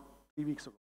 just about 3 weeks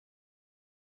ago.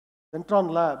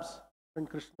 Zentron Labs, and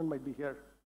Krishnan might be here.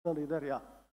 No, either, yeah.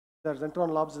 There's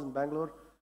Zentron Labs in Bangalore.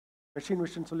 Machine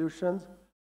Vision Solutions.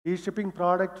 He's shipping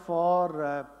product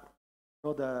for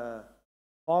the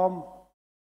farm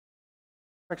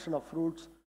inspection of fruits,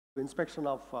 inspection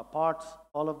of parts,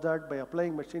 all of that by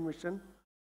applying machine vision,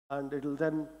 and it will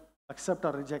then accept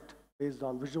or reject based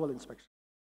on visual inspection.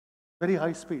 Very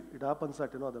high speed. It happens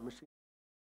at the machine.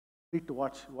 Need to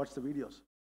watch the videos.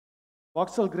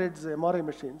 Voxel Grids, MRI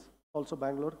machines, also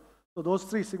Bangalore. So those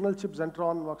three, Signal Chip,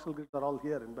 Zentron, Voxel Grids are all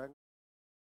here in Bangalore.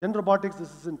 Gen Robotics,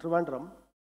 this is in Trivandrum,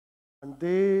 and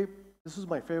this is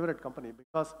my favorite company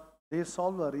because they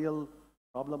solve a real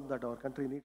problem that our country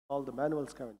needs, called the manual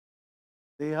scavenging.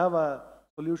 They have a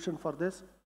solution for this.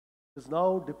 It is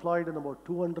now deployed in about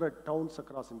 200 towns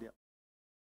across India.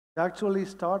 It actually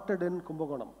started in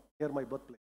Kumbakonam, near my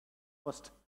birthplace.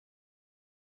 First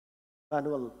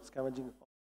manual scavenging,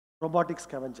 robotic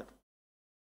scavenger.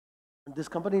 And this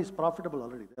company is profitable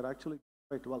already. They're actually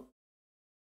quite well.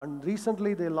 And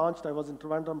recently they launched, I was in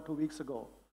Trivandrum 2 weeks ago,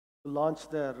 to launch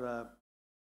their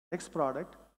next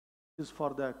product, which is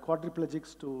for the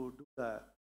quadriplegics to do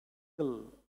the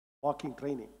walking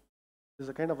training. It's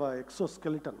a kind of an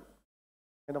exoskeleton,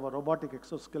 kind of a robotic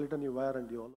exoskeleton you wear and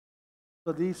you all.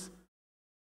 So these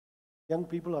young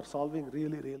people are solving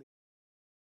really, really.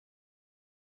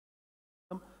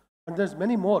 And there's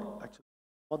many more actually.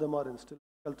 Some of them are in still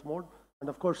health mode. And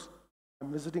of course,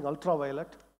 I'm visiting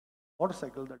Ultraviolet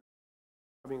motorcycle that's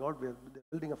coming out. They're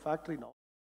building a factory now.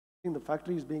 I think the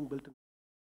factory is being built in.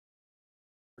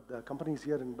 But the company is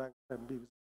here in Bangalore and be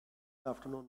this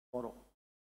afternoon, tomorrow.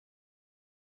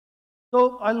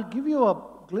 So I'll give you a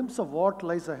glimpse of what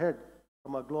lies ahead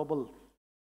from a global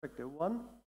perspective. One,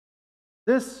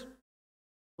 those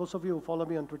of you who follow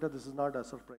me on Twitter, this is not a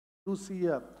surprise. You see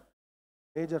a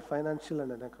major financial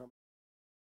and an economic.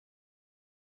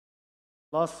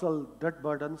 Colossal debt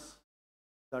burdens,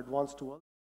 the advanced world,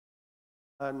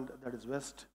 and that is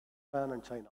West, Japan, and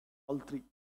China. All three.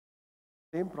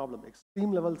 Same problem,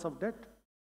 extreme levels of debt,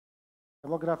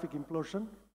 demographic implosion,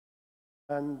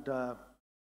 and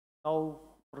now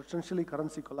potentially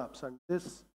currency collapse. And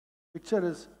this picture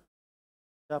is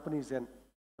Japanese yen,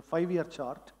 the 5-year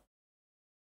chart.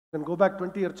 You can go back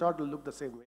 20-year chart, will look the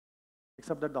same way,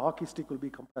 except that the hockey stick will be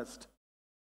compressed.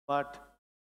 But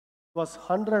it was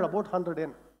about 100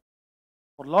 yen.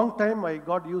 For a long time, I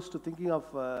got used to thinking of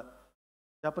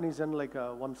Japanese yen like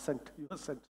a 1 cent, US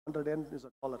cent. 100 yen is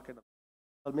a dollar kind of.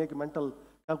 I'll make a mental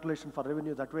calculation for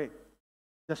revenue that way.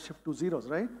 Just shift 2 zeros,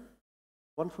 right?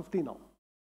 150 now.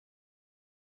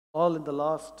 All in the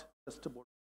last just about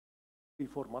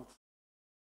 3-4 months.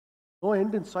 No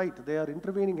end in sight. They are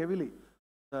intervening heavily.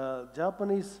 The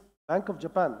Japanese Bank of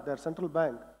Japan, their central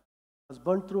bank, has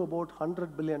burnt through about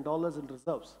 $100 billion in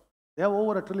reserves. They have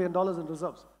over $1 trillion in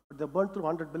reserves, but they burnt through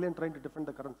 $100 billion trying to defend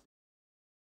the currency.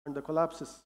 And the collapse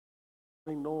is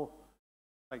doing no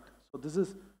right. So this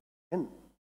is end.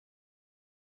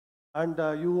 And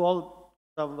you all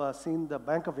have seen the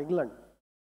Bank of England.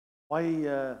 Why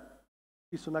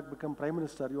Sunak became Prime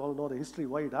Minister? You all know the history,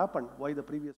 why it happened, why the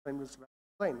previous Prime Minister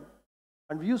resigned.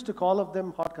 And we used to call of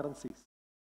them hard currencies.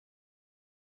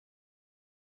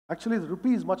 Actually, the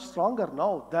rupee is much stronger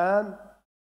now than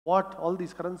what all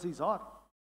these currencies are,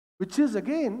 which is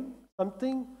again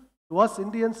something to us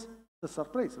Indians, the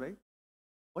surprise, right?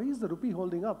 Why is the rupee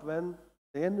holding up when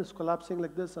the yen is collapsing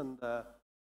like this and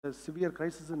there's severe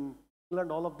crisis in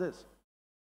England, all of this?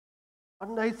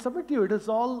 And I submit to you, it is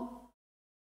all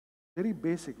very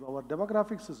basic. Our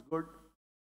demographics is good,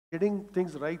 getting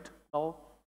things right now,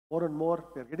 more and more.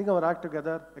 We are getting our act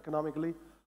together economically.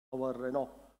 our,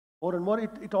 more and more.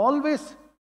 It always,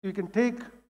 you can take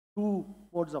two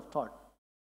modes of thought.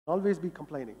 Always be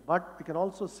complaining, but we can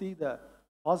also see the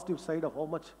positive side of how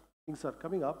much things are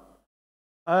coming up.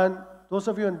 And those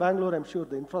of you in Bangalore, I'm sure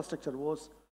the infrastructure was,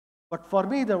 but for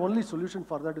me, the only solution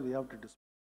for that is we have to disperse.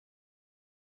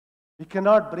 We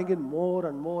cannot bring in more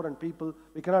and more and people.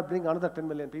 We cannot bring another 10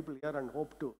 million people here and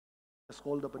hope to just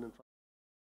hold up an infrastructure.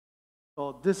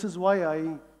 So this is why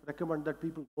I recommend that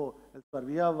people go elsewhere.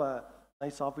 We have a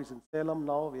nice office in Salem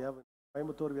now. We have in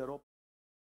Coimbatore, we are open.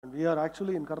 And we are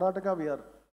actually in Karnataka, we are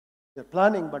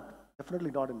planning, but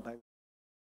definitely not in Bangalore.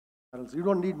 Else you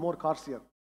don't need more cars here.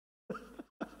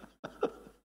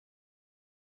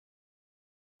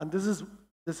 And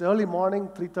this early morning,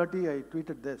 3:30, I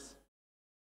tweeted this.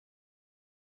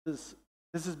 This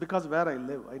is because where I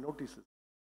live, I notice it.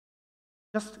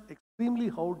 Just extremely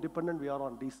how dependent we are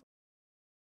on diesel.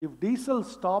 If diesel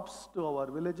stops to our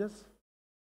villages,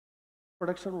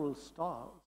 production will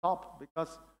stop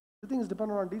because everything is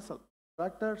dependent on diesel.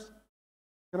 Tractors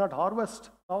cannot harvest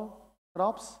now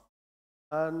crops,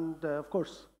 and of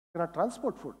course cannot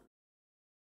transport food.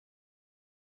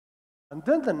 And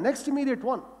then the next immediate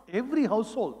one, every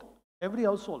household,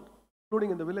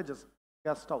 including in the villages,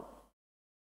 gas stove.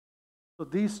 So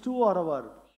these two are our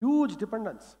huge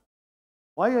dependence.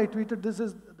 Why I tweeted this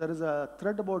is there is a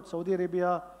thread about Saudi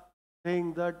Arabia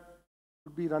saying that we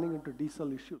could be running into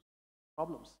diesel issues,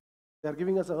 problems. They are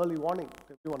giving us an early warning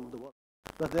to everyone in the world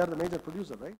that they are the major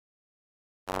producer, right?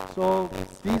 So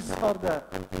these problems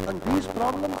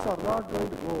are not going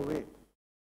to go away.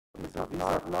 These are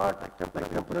not like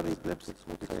temporary blips. It's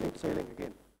smooth sailing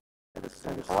again. And it's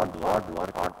hard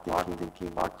work, hard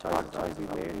thinking, hard choices we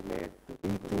made. We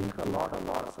think a lot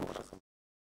of assumptions.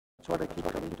 That's what I keep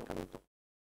coming to.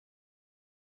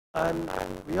 And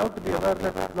we have to be aware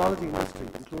that technology industry,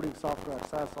 including software,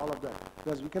 SaaS, all of that,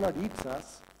 because we cannot eat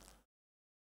SaaS,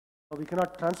 or we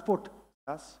cannot transport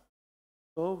SaaS.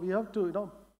 So we have to,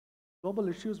 global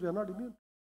issues we are not immune.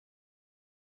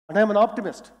 And I am an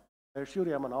optimist. I assure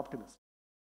you I'm an optimist.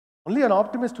 Only an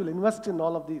optimist will invest in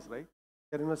all of these, right?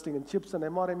 They're investing in chips and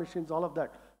MRI machines, all of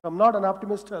that. If I'm not an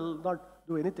optimist, I'll not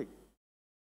do anything.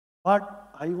 But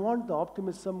I want the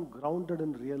optimism grounded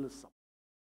in realism,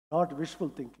 not wishful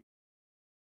thinking.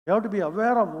 We have to be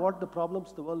aware of what the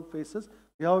problems the world faces.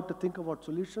 We have to think about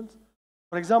solutions.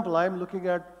 For example, I'm looking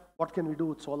at what can we do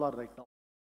with solar right now.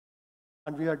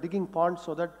 And we are digging ponds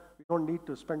so that we don't need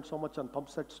to spend so much on pump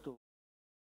sets to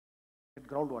get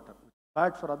groundwater. It's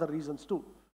bad for other reasons too.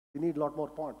 We need a lot more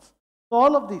ponds. So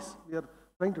all of these we are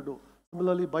trying to do.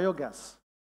 Similarly, biogas.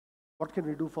 What can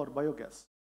we do for biogas?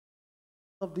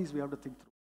 All of these we have to think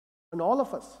through. And all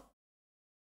of us.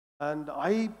 And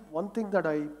one thing that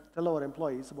I tell our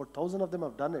employees, about 1,000 of them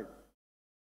have done it.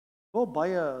 Go buy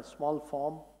a small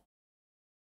farm,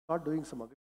 start doing some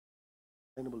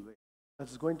sustainable way.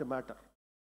 That's going to matter.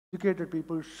 Educated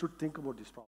people should think about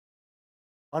this problem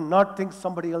and not think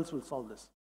somebody else will solve this.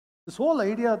 This whole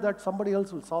idea that somebody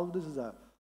else will solve this is a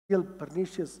real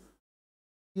pernicious.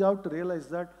 We have to realize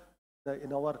that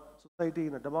in our society,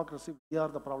 in a democracy, we are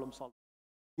the problem solvers.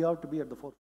 We have to be at the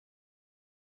forefront.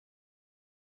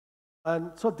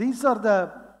 And so these are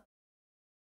the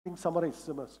things summarized.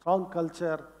 A strong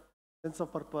culture, sense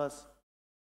of purpose,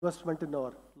 investment in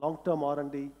our long-term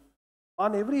R&D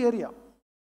on every area.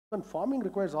 Even farming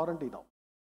requires R&D now.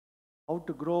 How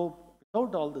to grow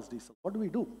without all this diesel. What do we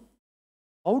do?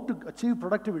 How to achieve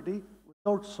productivity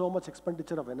without so much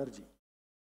expenditure of energy.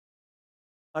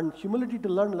 And humility to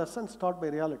learn lessons taught by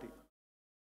reality.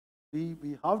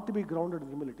 We have to be grounded in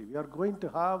humility. We are going to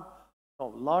have a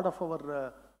lot of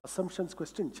our assumptions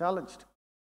questioned, challenged.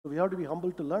 So we have to be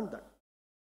humble to learn that.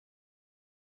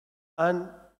 And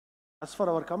as for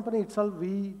our company itself,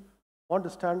 we want to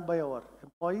stand by our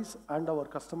employees and our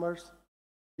customers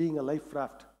being a life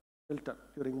raft filter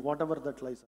during whatever that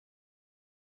lies.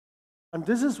 And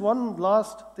this is one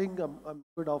last thing I'm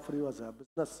going to offer you as a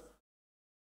business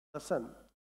lesson.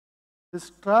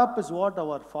 This trap is what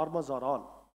our farmers are on.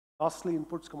 Costly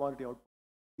inputs, commodity output.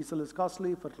 Diesel is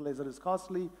costly, fertilizer is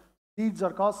costly, seeds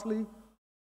are costly,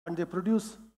 and they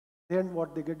produce, then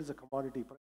what they get is a commodity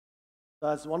price. So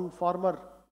as one farmer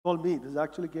told me, this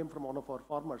actually came from one of our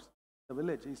farmers in the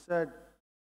village. He said,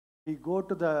 we go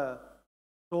to the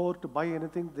store to buy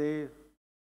anything, they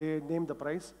name the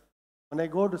price. When I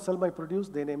go to sell my produce,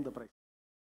 they name the price.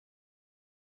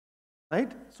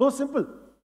 Right? So simple.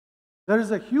 There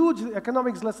is a huge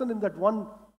economics lesson in that one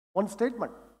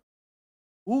statement.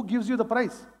 Who gives you the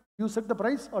price? You set the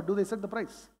price or do they set the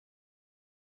price?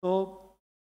 So,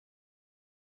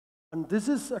 and this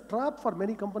is a trap for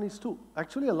many companies too.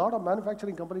 Actually, a lot of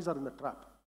manufacturing companies are in the trap.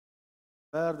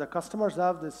 where the customers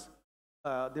have this,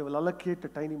 they will allocate a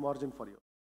tiny margin for you.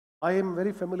 I am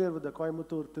very familiar with the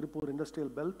Coimbatore, Tirupur industrial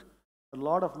belt. A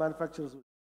lot of manufacturers,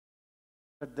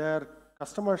 that their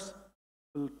customers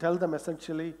will tell them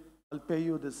essentially, I'll pay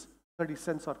you this 30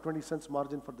 cents or 20 cents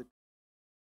margin for the.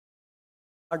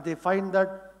 And they find that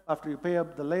after you pay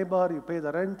up the labor, you pay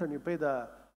the rent, and you pay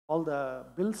all the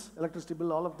bills, electricity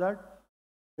bill, all of that,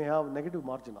 may have negative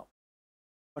margin off.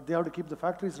 But they have to keep the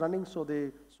factories running, so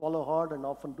they swallow hard and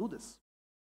often do this.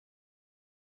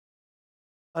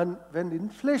 And when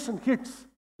inflation hits,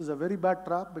 this is a very bad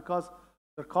trap because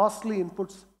the costly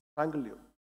inputs strangle you,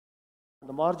 and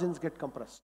the margins get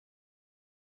compressed.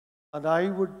 And I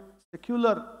would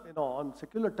on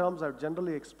secular terms, I would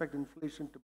generally expect inflation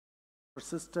to be a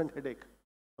persistent headache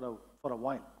for a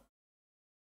while.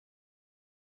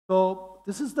 So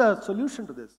this is the solution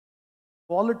to this.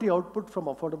 Quality output from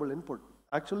affordable input.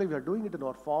 Actually, we are doing it in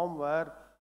our farm where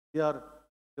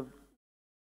we've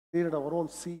created our own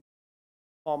seed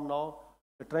farm now.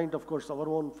 We're trying to, of course, our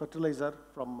own fertilizer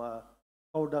from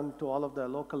cow dung to all of the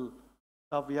local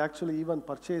stuff. We actually even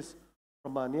purchase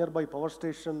from a nearby power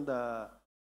station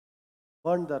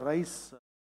burn the rice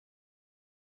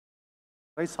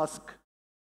husk,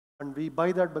 and we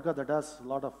buy that because that has a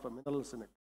lot of minerals in it.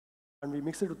 And we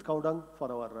mix it with cow dung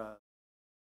for our,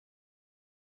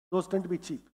 those tend to be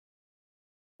cheap.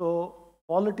 So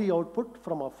quality output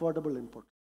from affordable input.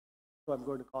 So I'm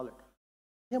going to call it.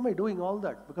 Why am I doing all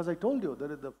that? Because I told you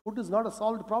that the food is not a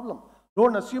solved problem.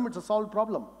 Don't assume it's a solved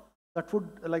problem. That food,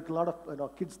 like a lot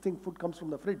of kids think food comes from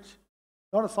the fridge.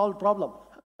 Not a solved problem.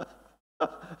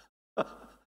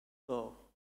 So,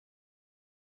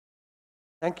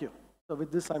 thank you. So with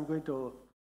this, I'm going to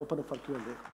open up for Q&A.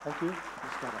 Thank you.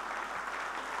 Namaskara.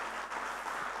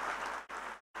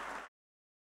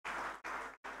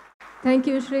 Thank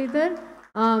you,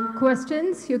 Sridhar.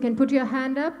 Questions? You can put your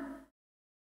hand up.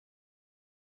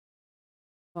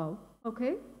 Wow.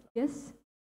 Okay. Yes.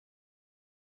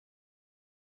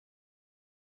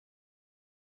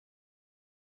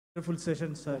 Wonderful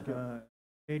session, sir.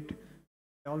 Great.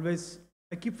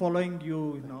 I keep following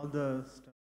you in all the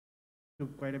stuff.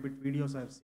 Quite a bit videos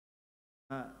I've seen.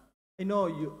 I know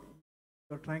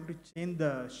you're trying to change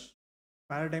the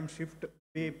paradigm shift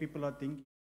way people are thinking.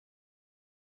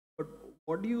 But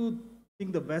what do you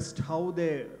think the best how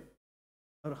they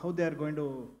are going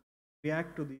to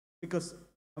react to this? Because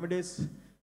nowadays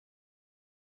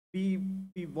we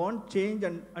want change,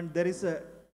 and there is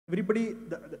everybody.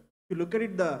 If you look at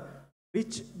it, the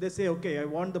rich, they say, okay, I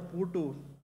want the poor to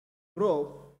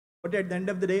grow, but at the end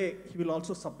of the day, he will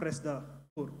also suppress the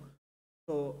poor.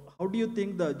 So how do you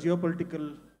think the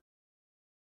geopolitical?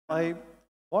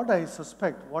 What I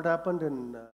suspect, what happened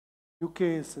in UK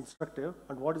is instructive,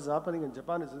 and what is happening in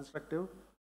Japan is instructive.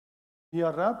 We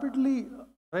are rapidly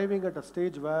arriving at a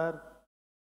stage where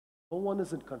no one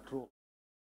is in control.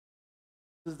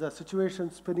 This is the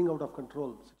situation spinning out of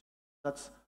control. That's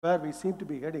where we seem to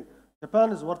be heading.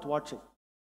 Japan is worth watching,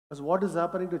 because what is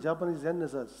happening to Japanese yen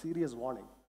is a serious warning.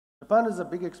 Japan is a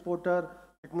big exporter,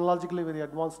 technologically very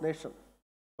advanced nation,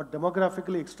 but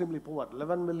demographically extremely poor.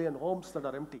 11 million homes that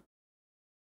are empty.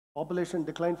 Population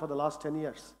decline for the last 10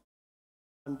 years.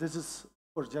 And this is,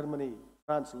 of course, Germany,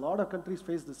 France. A lot of countries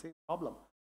face the same problem.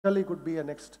 Italy could be a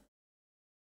next.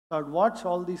 So I'd watch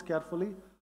all these carefully.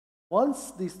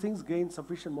 Once these things gain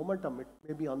sufficient momentum, it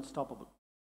may be unstoppable.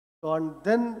 So, and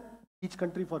then each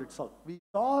country for itself. We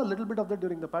saw a little bit of that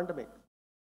during the pandemic,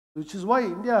 which is why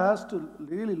India has to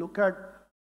really look at,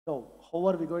 how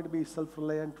are we going to be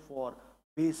self-reliant for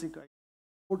basic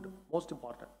food, most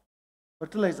important.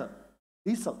 Fertilizer,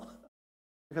 diesel,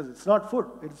 because it's not food,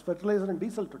 it's fertilizer and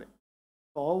diesel today.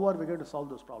 So how are we going to solve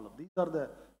those problems? These are the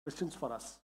questions for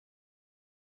us.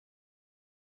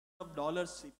 Of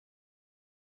dollars,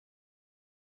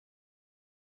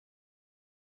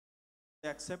 they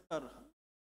accept or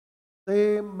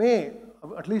they may,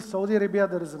 at least Saudi Arabia,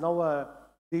 there is now a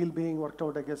deal being worked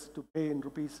out, I guess, to pay in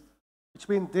rupees, which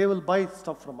means they will buy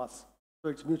stuff from us.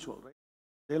 So it's mutual, right?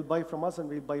 They'll buy from us and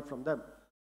we'll buy from them.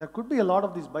 There could be a lot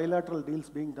of these bilateral deals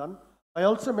being done. I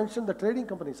also mentioned the trading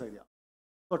companies idea.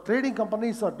 So trading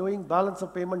companies are doing balance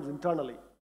of payments internally. In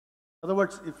other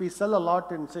words, if we sell a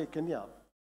lot in, say, Kenya,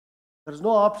 there is no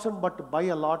option but to buy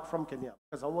a lot from Kenya,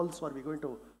 because how else are we going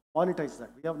to monetize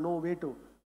that? We have no way to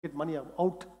get money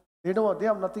out. They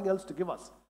have nothing else to give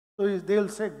us. So they'll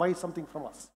say, buy something from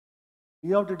us. We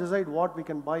have to decide what we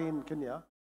can buy in Kenya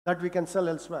that we can sell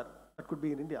elsewhere. That could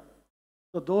be in India.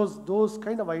 So those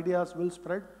kind of ideas will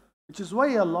spread, which is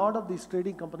why a lot of these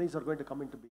trading companies are going to come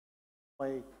into being.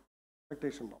 My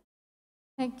expectation now.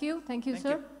 Thank you. Thank you,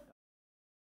 sir.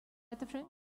 At the front.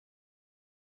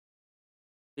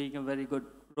 being a very good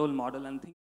role model and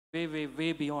think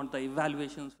way beyond the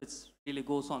evaluations which really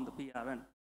goes on the PR. And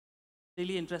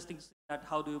really interesting to see that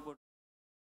how do you put.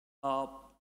 Uh,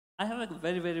 I have a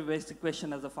very basic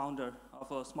question as a founder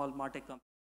of a small MarTech company.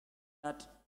 That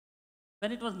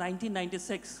when it was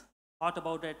 1996, thought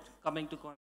about it coming to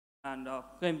and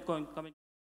coming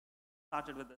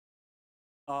started with it.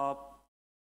 Uh,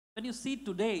 when you see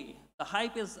today, the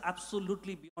hype is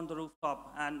absolutely beyond the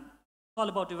rooftop, and it's all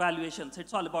about evaluations.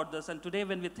 It's all about this. And today,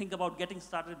 when we think about getting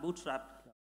started bootstrapped,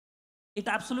 it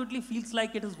absolutely feels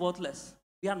like it is worthless.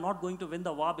 We are not going to win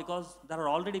the war because there are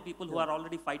already people who are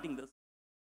already fighting this.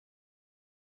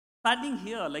 Standing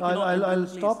here, like I'll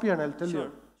stop you and I'll tell Sure.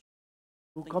 you.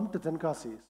 You come to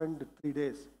Tenkasi, spend 3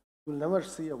 days. You'll never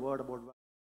see a word about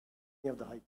any of the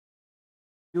hype.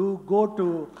 You go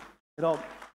to,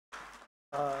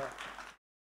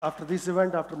 after this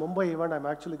event, after Mumbai event, I'm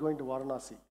actually going to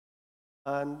Varanasi,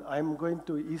 and I'm going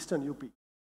to Eastern UP.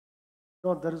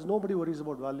 No, there is nobody worries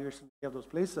about valuation in any of those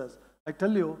places. I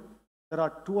tell you, there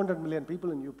are 200 million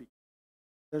people in UP.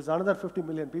 There's another 50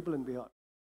 million people in Bihar.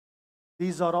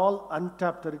 These are all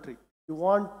untapped territory. You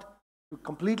want to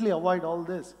completely avoid all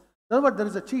this. In other words, there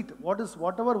is a cheat.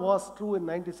 Whatever was true in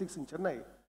 96 in Chennai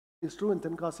is true in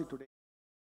Tenkasi today.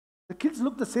 The kids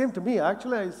look the same to me.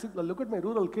 Actually, I look at my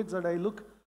rural kids and I look,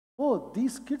 oh,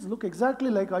 these kids look exactly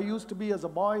like I used to be as a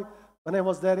boy when I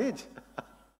was their age.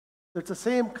 It's the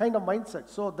same kind of mindset.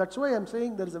 So that's why I'm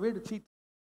saying there is a way to cheat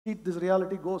this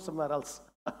reality, go somewhere else.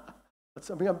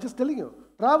 I'm just telling you.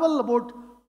 Travel about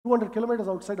 200 kilometers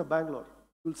outside of Bangalore.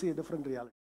 You'll see a different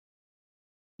reality.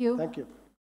 Thank you.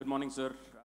 Good morning, sir.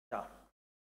 Yeah.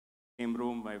 Same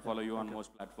room. I follow you on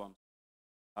most platforms.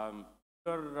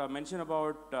 Sir, mention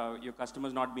about your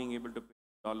customers not being able to pay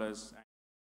dollars and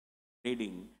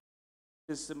trading.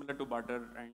 This is similar to barter,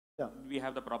 and we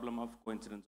have the problem of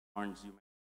coincidence bonds. You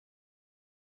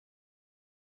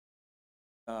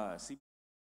see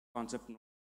concept.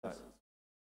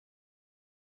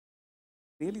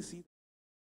 Really see.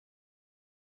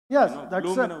 Yes,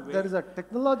 there is a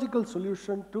technological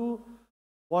solution to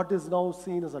what is now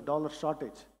seen as a dollar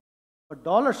shortage. But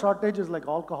dollar shortage is like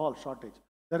alcohol shortage.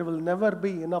 There will never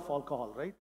be enough alcohol,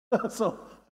 right? So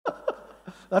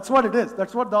that's what it is.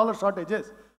 That's what dollar shortage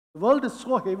is. The world is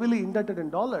so heavily indebted in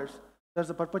dollars, there's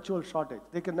a perpetual shortage.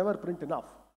 They can never print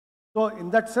enough. So in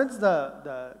that sense,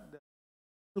 the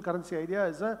currency idea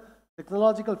is a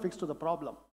technological fix to the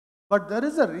problem. But there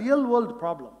is a real world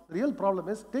problem. The real problem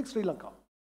is, take Sri Lanka.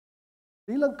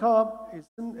 Sri Lanka is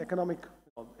in economic,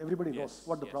 everybody knows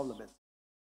what the problem is.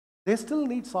 They still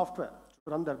need software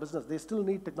to run their business. They still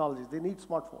need technologies. They need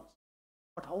smartphones.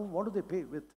 But what do they pay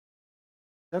with?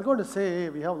 They're going to say, hey,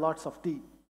 we have lots of tea,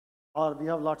 or we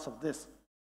have lots of this,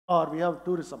 or we have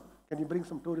tourism. Can you bring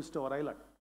some tourists to our island?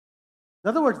 In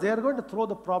other words, they are going to throw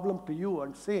the problem to you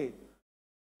and say,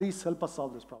 please help us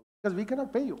solve this problem, because we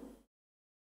cannot pay you.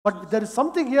 But there is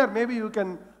something here, maybe you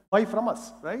can buy from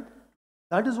us, right?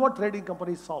 That is what trading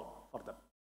companies solve for them.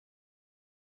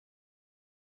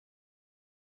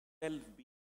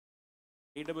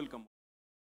 Tradable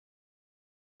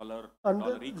dollar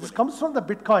this comes from the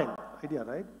Bitcoin idea,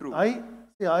 right? True. I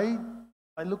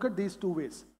look at these two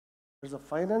ways. There's a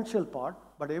financial part,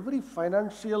 but every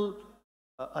financial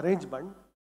arrangement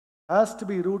has to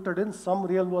be rooted in some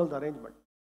real world arrangement.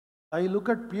 I look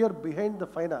at peer behind the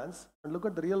finance and look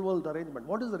at the real world arrangement.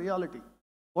 What is the reality?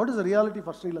 What is the reality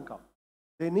for Sri Lanka?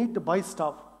 They need to buy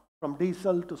stuff from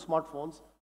diesel to smartphones.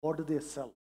 What do they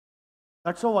sell?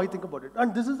 That's how I think about it.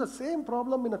 And this is the same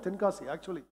problem in a Tenkasi,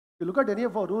 actually. If you look at any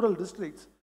of our rural districts,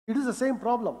 it is the same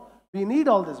problem. We need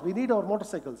all this. We need our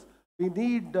motorcycles. We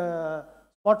need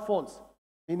smartphones.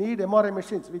 We need MRI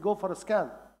machines. We go for a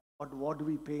scan. But what do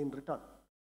we pay in return?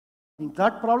 And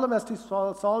that problem has to be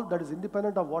solved. That is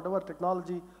independent of whatever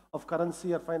technology of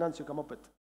currency or finance you come up with.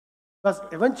 Because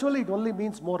eventually it only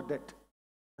means more debt.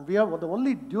 And the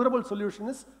only durable solution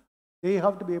is they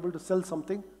have to be able to sell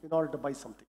something in order to buy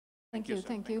something. Thank you.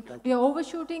 We are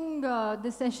overshooting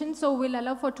the session, so we'll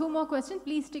allow for 2 more questions.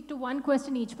 Please stick to 1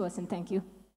 question each person. Thank you.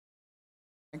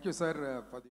 Thank you, sir.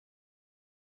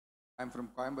 I'm from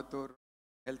Coimbatore,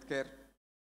 healthcare.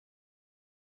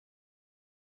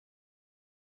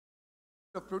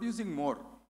 So producing more.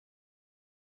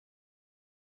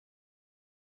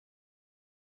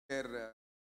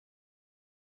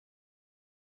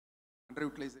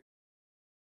 Underutilization,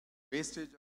 wastage,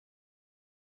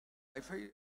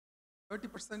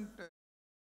 30%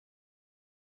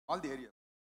 all the areas,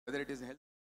 whether it is health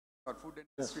or food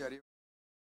industry area.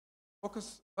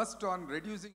 Focus first on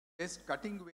reducing waste,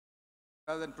 cutting waste,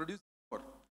 rather than producing more.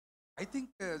 I think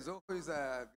Zoho is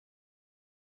a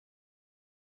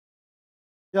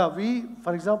Yeah,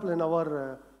 for example, in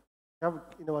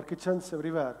our kitchens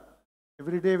everywhere,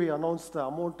 every day we announce the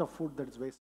amount of food that is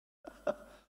wasted,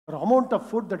 or amount of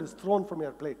food that is thrown from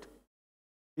your plate.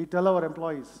 We tell our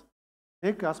employees,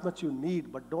 take as much you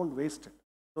need, but don't waste it.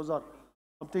 Those are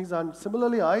some things. And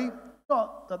similarly, the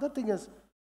other thing is,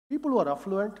 people who are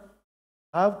affluent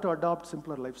have to adopt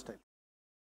simpler lifestyle.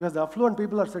 Because the affluent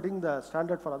people are setting the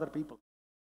standard for other people.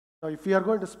 Now, if we are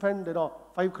going to spend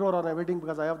 5 crore on a wedding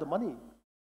because I have the money,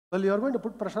 well, you are going to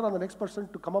put pressure on the next person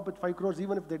to come up with 5 crores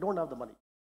even if they don't have the money.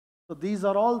 So these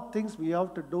are all things we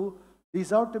have to do. These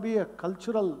have to be a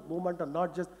cultural movement and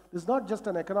this is not just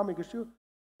an economic issue,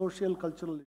 social,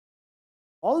 cultural issue.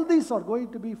 All these are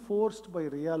going to be forced by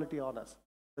reality on us.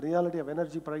 The reality of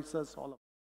energy prices, all of it.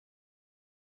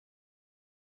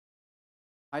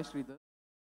 Hi, Sridhar.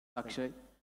 Akshay.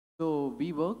 So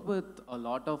we work with a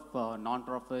lot of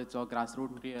non-profits or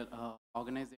grassroots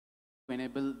organizations to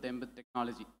enable them with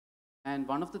technology. And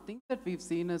one of the things that we've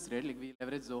seen is, right, like we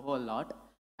leverage Zoho a lot.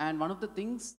 And one of the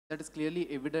things that is clearly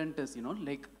evident is,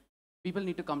 like people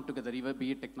need to come together, either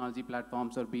be it technology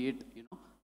platforms or be it,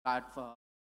 platform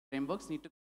frameworks need to.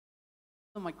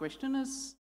 So my question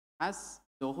is, has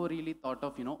Zoho really thought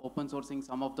of, open sourcing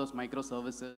some of those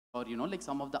microservices or, like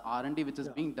some of the R&D which is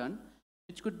being done,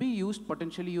 which could be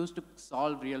potentially used to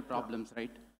solve real problems,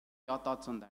 right? Your thoughts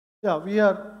on that? Yeah, we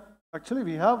have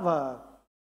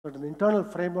certain internal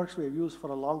frameworks we have used for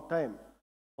a long time.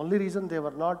 Only reason they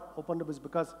were not opened up is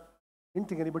because I didn't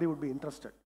think anybody would be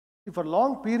interested. See, for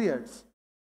long periods,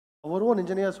 our own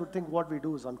engineers would think what we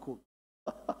do is uncool.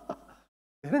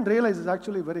 They didn't realize it's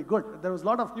actually very good. There was a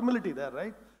lot of humility there,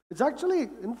 right? It's actually,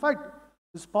 in fact,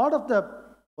 it's part of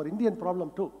our Indian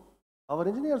problem too. Our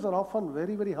engineers are often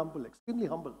very, very humble, extremely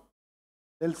humble.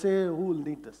 They'll say, who will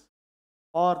need this?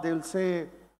 Or they'll say,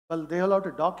 well, they'll have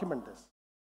to document this.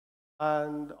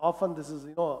 And often this is,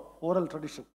 oral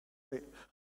tradition.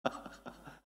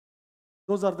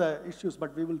 Those are the issues,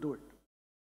 but we will do it.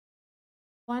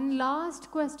 One last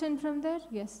question from there.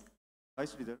 Yes. Hi,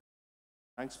 Sridhar.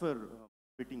 Thanks for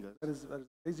meeting us.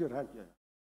 Raise your hand.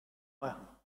 Yeah.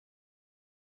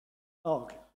 Oh,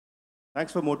 okay.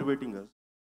 Thanks for motivating us.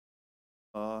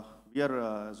 We are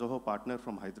a Zoho partner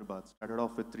from Hyderabad. Started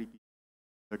off with 3 people,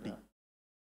 30. Yeah.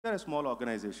 We are a small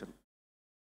organization.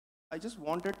 I just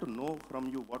wanted to know from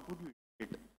you, what would you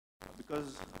get?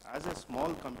 Because as a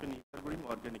small company, we are going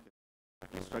organic.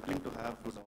 We're struggling to have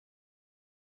food.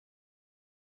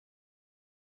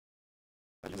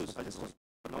 Well, if you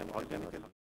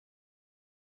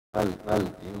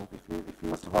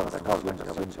first of all, you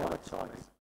have a choice.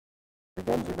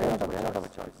 Then you may not have a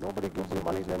choice. Nobody gives you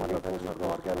money, then you go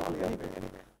organic anyway.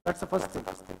 That's the first thing.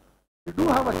 You do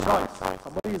have a choice.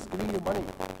 Somebody is giving you money.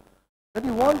 Then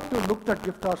you want to look that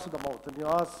gift horse in the mouth and you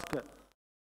ask, is it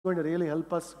going to really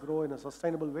help us grow in a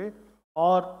sustainable way?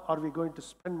 Or are we going to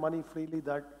spend money freely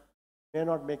that may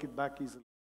not make it back easily?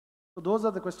 So those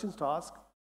are the questions to ask.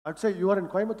 I'd say you are in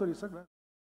Coimbatore, you said, where?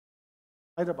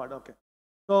 Hyderabad, okay.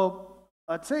 So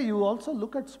I'd say you also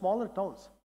look at smaller towns.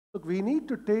 Look, we need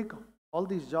to take all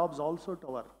these jobs also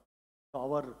to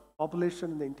our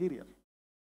population in the interior.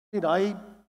 I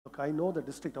know our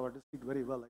district very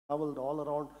well. I traveled all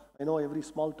around. I know every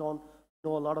small town. I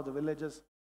know a lot of the villages.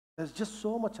 There's just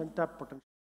so much untapped potential.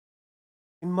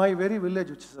 In my very village,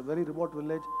 which is a very remote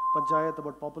village, Panchayat,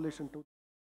 about population 2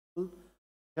 people,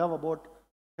 we have about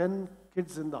 10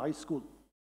 kids in the high school.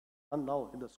 And now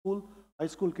in the school, high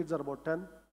school kids are about 10.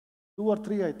 2 or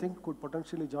 3, I think, could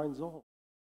potentially join Zoho.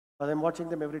 But I'm watching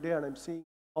them every day and I'm seeing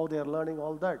how they are learning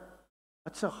all that.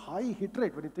 That's a high hit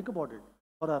rate when you think about it.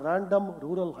 For a random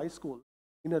rural high school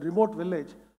in a remote village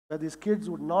where these kids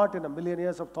would not in a million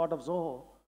years have thought of Zoho,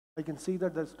 I can see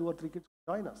that there's 2 or 3 kids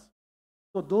who join us.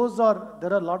 So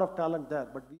there are a lot of talent there,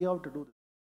 but we have to do this.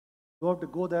 You have to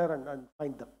go there and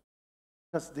find them.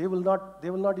 Because they will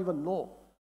not even know.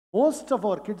 Most of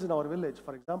our kids in our village,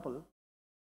 for example,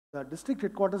 the district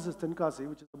headquarters is Tenkasi,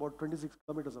 which is about 26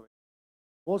 kilometers away.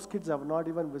 Most kids have not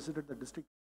even visited the district.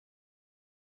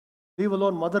 Leave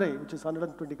alone Madurai, which is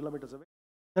 120 kilometers away.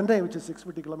 Chennai, which is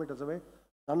 650 kilometers away.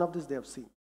 None of this they have seen.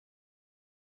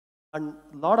 And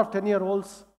a lot of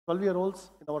 10-year-olds,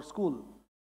 12-year-olds in our school,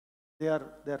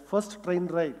 their first train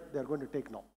ride they are going to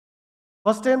take now.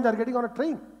 First time they are getting on a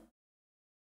train.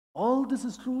 All this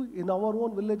is true in our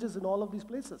own villages, in all of these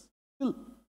places, still.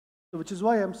 So which is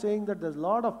why I'm saying that there's a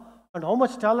lot of, and how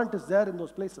much talent is there in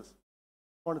those places.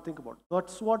 I want to think about.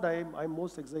 That's what I'm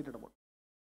most excited about.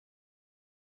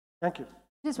 Thank you.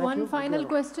 Just Thank one you. final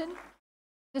question.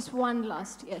 Just one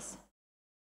last, yes.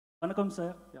 Vanakkam,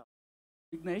 sir. Yeah.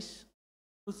 Vignesh,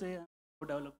 to say I'm a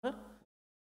developer.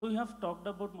 So you have talked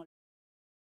about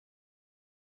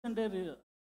and a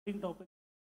topic.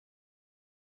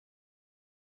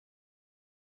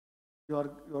 You're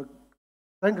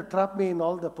trying to trap me in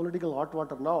all the political hot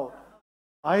water now.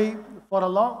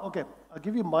 Okay, I'll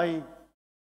give you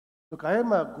look, I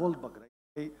am a gold bug,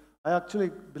 right? I actually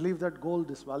believe that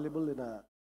gold is valuable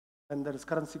when there is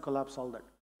currency collapse, all that.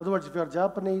 In other words, if you're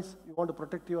Japanese, you want to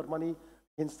protect your money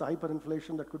against the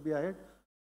hyperinflation that could be ahead,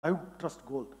 I would trust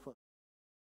gold first.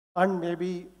 And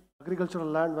maybe agricultural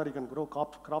land where you can grow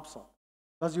crops on.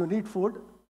 Because you need food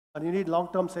and you need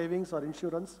long-term savings or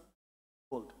insurance,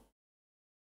 gold.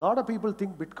 A lot of people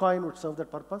think Bitcoin would serve that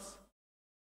purpose.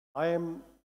 It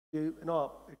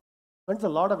spends a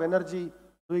lot of energy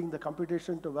doing the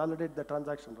computation to validate the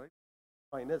transaction, right?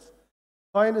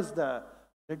 Bitcoin is the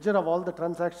ledger of all the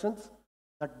transactions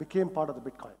that became part of the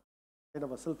Bitcoin, kind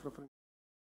of a self-referring.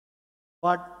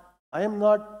 But I am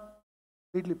not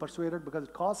completely persuaded because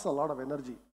it costs a lot of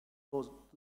energy.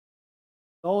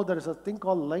 Now there is a thing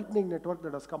called Lightning Network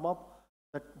that has come up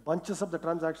that bunches up the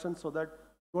transactions so that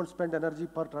you don't spend energy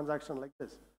per transaction like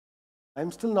this.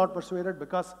 I'm still not persuaded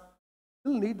because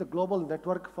you still need the global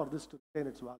network for this to retain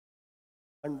its value.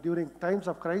 And during times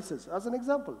of crisis, as an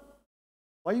example,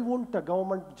 why won't a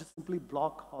government just simply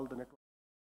block all the network?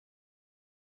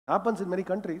 It happens in many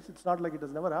countries. It's not like it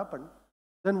has never happened.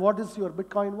 Then what is your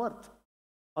Bitcoin worth?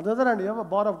 On the other hand, you have a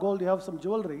bar of gold, you have some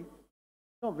jewelry.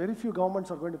 Very few governments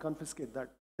are going to confiscate that.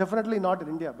 Definitely not in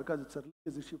India because it's a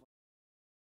religious issue.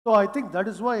 So I think that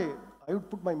is why I would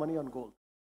put my money on gold.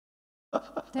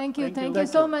 Thank you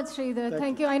so much, Sridhar.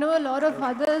 Thank you. I know a lot of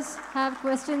others have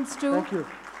questions too. Thank you.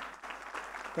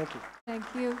 Thank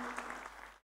you.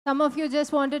 Some of you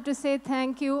just wanted to say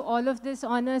thank you. All of this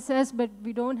honors us, but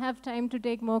we don't have time to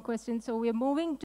take more questions. So we're moving to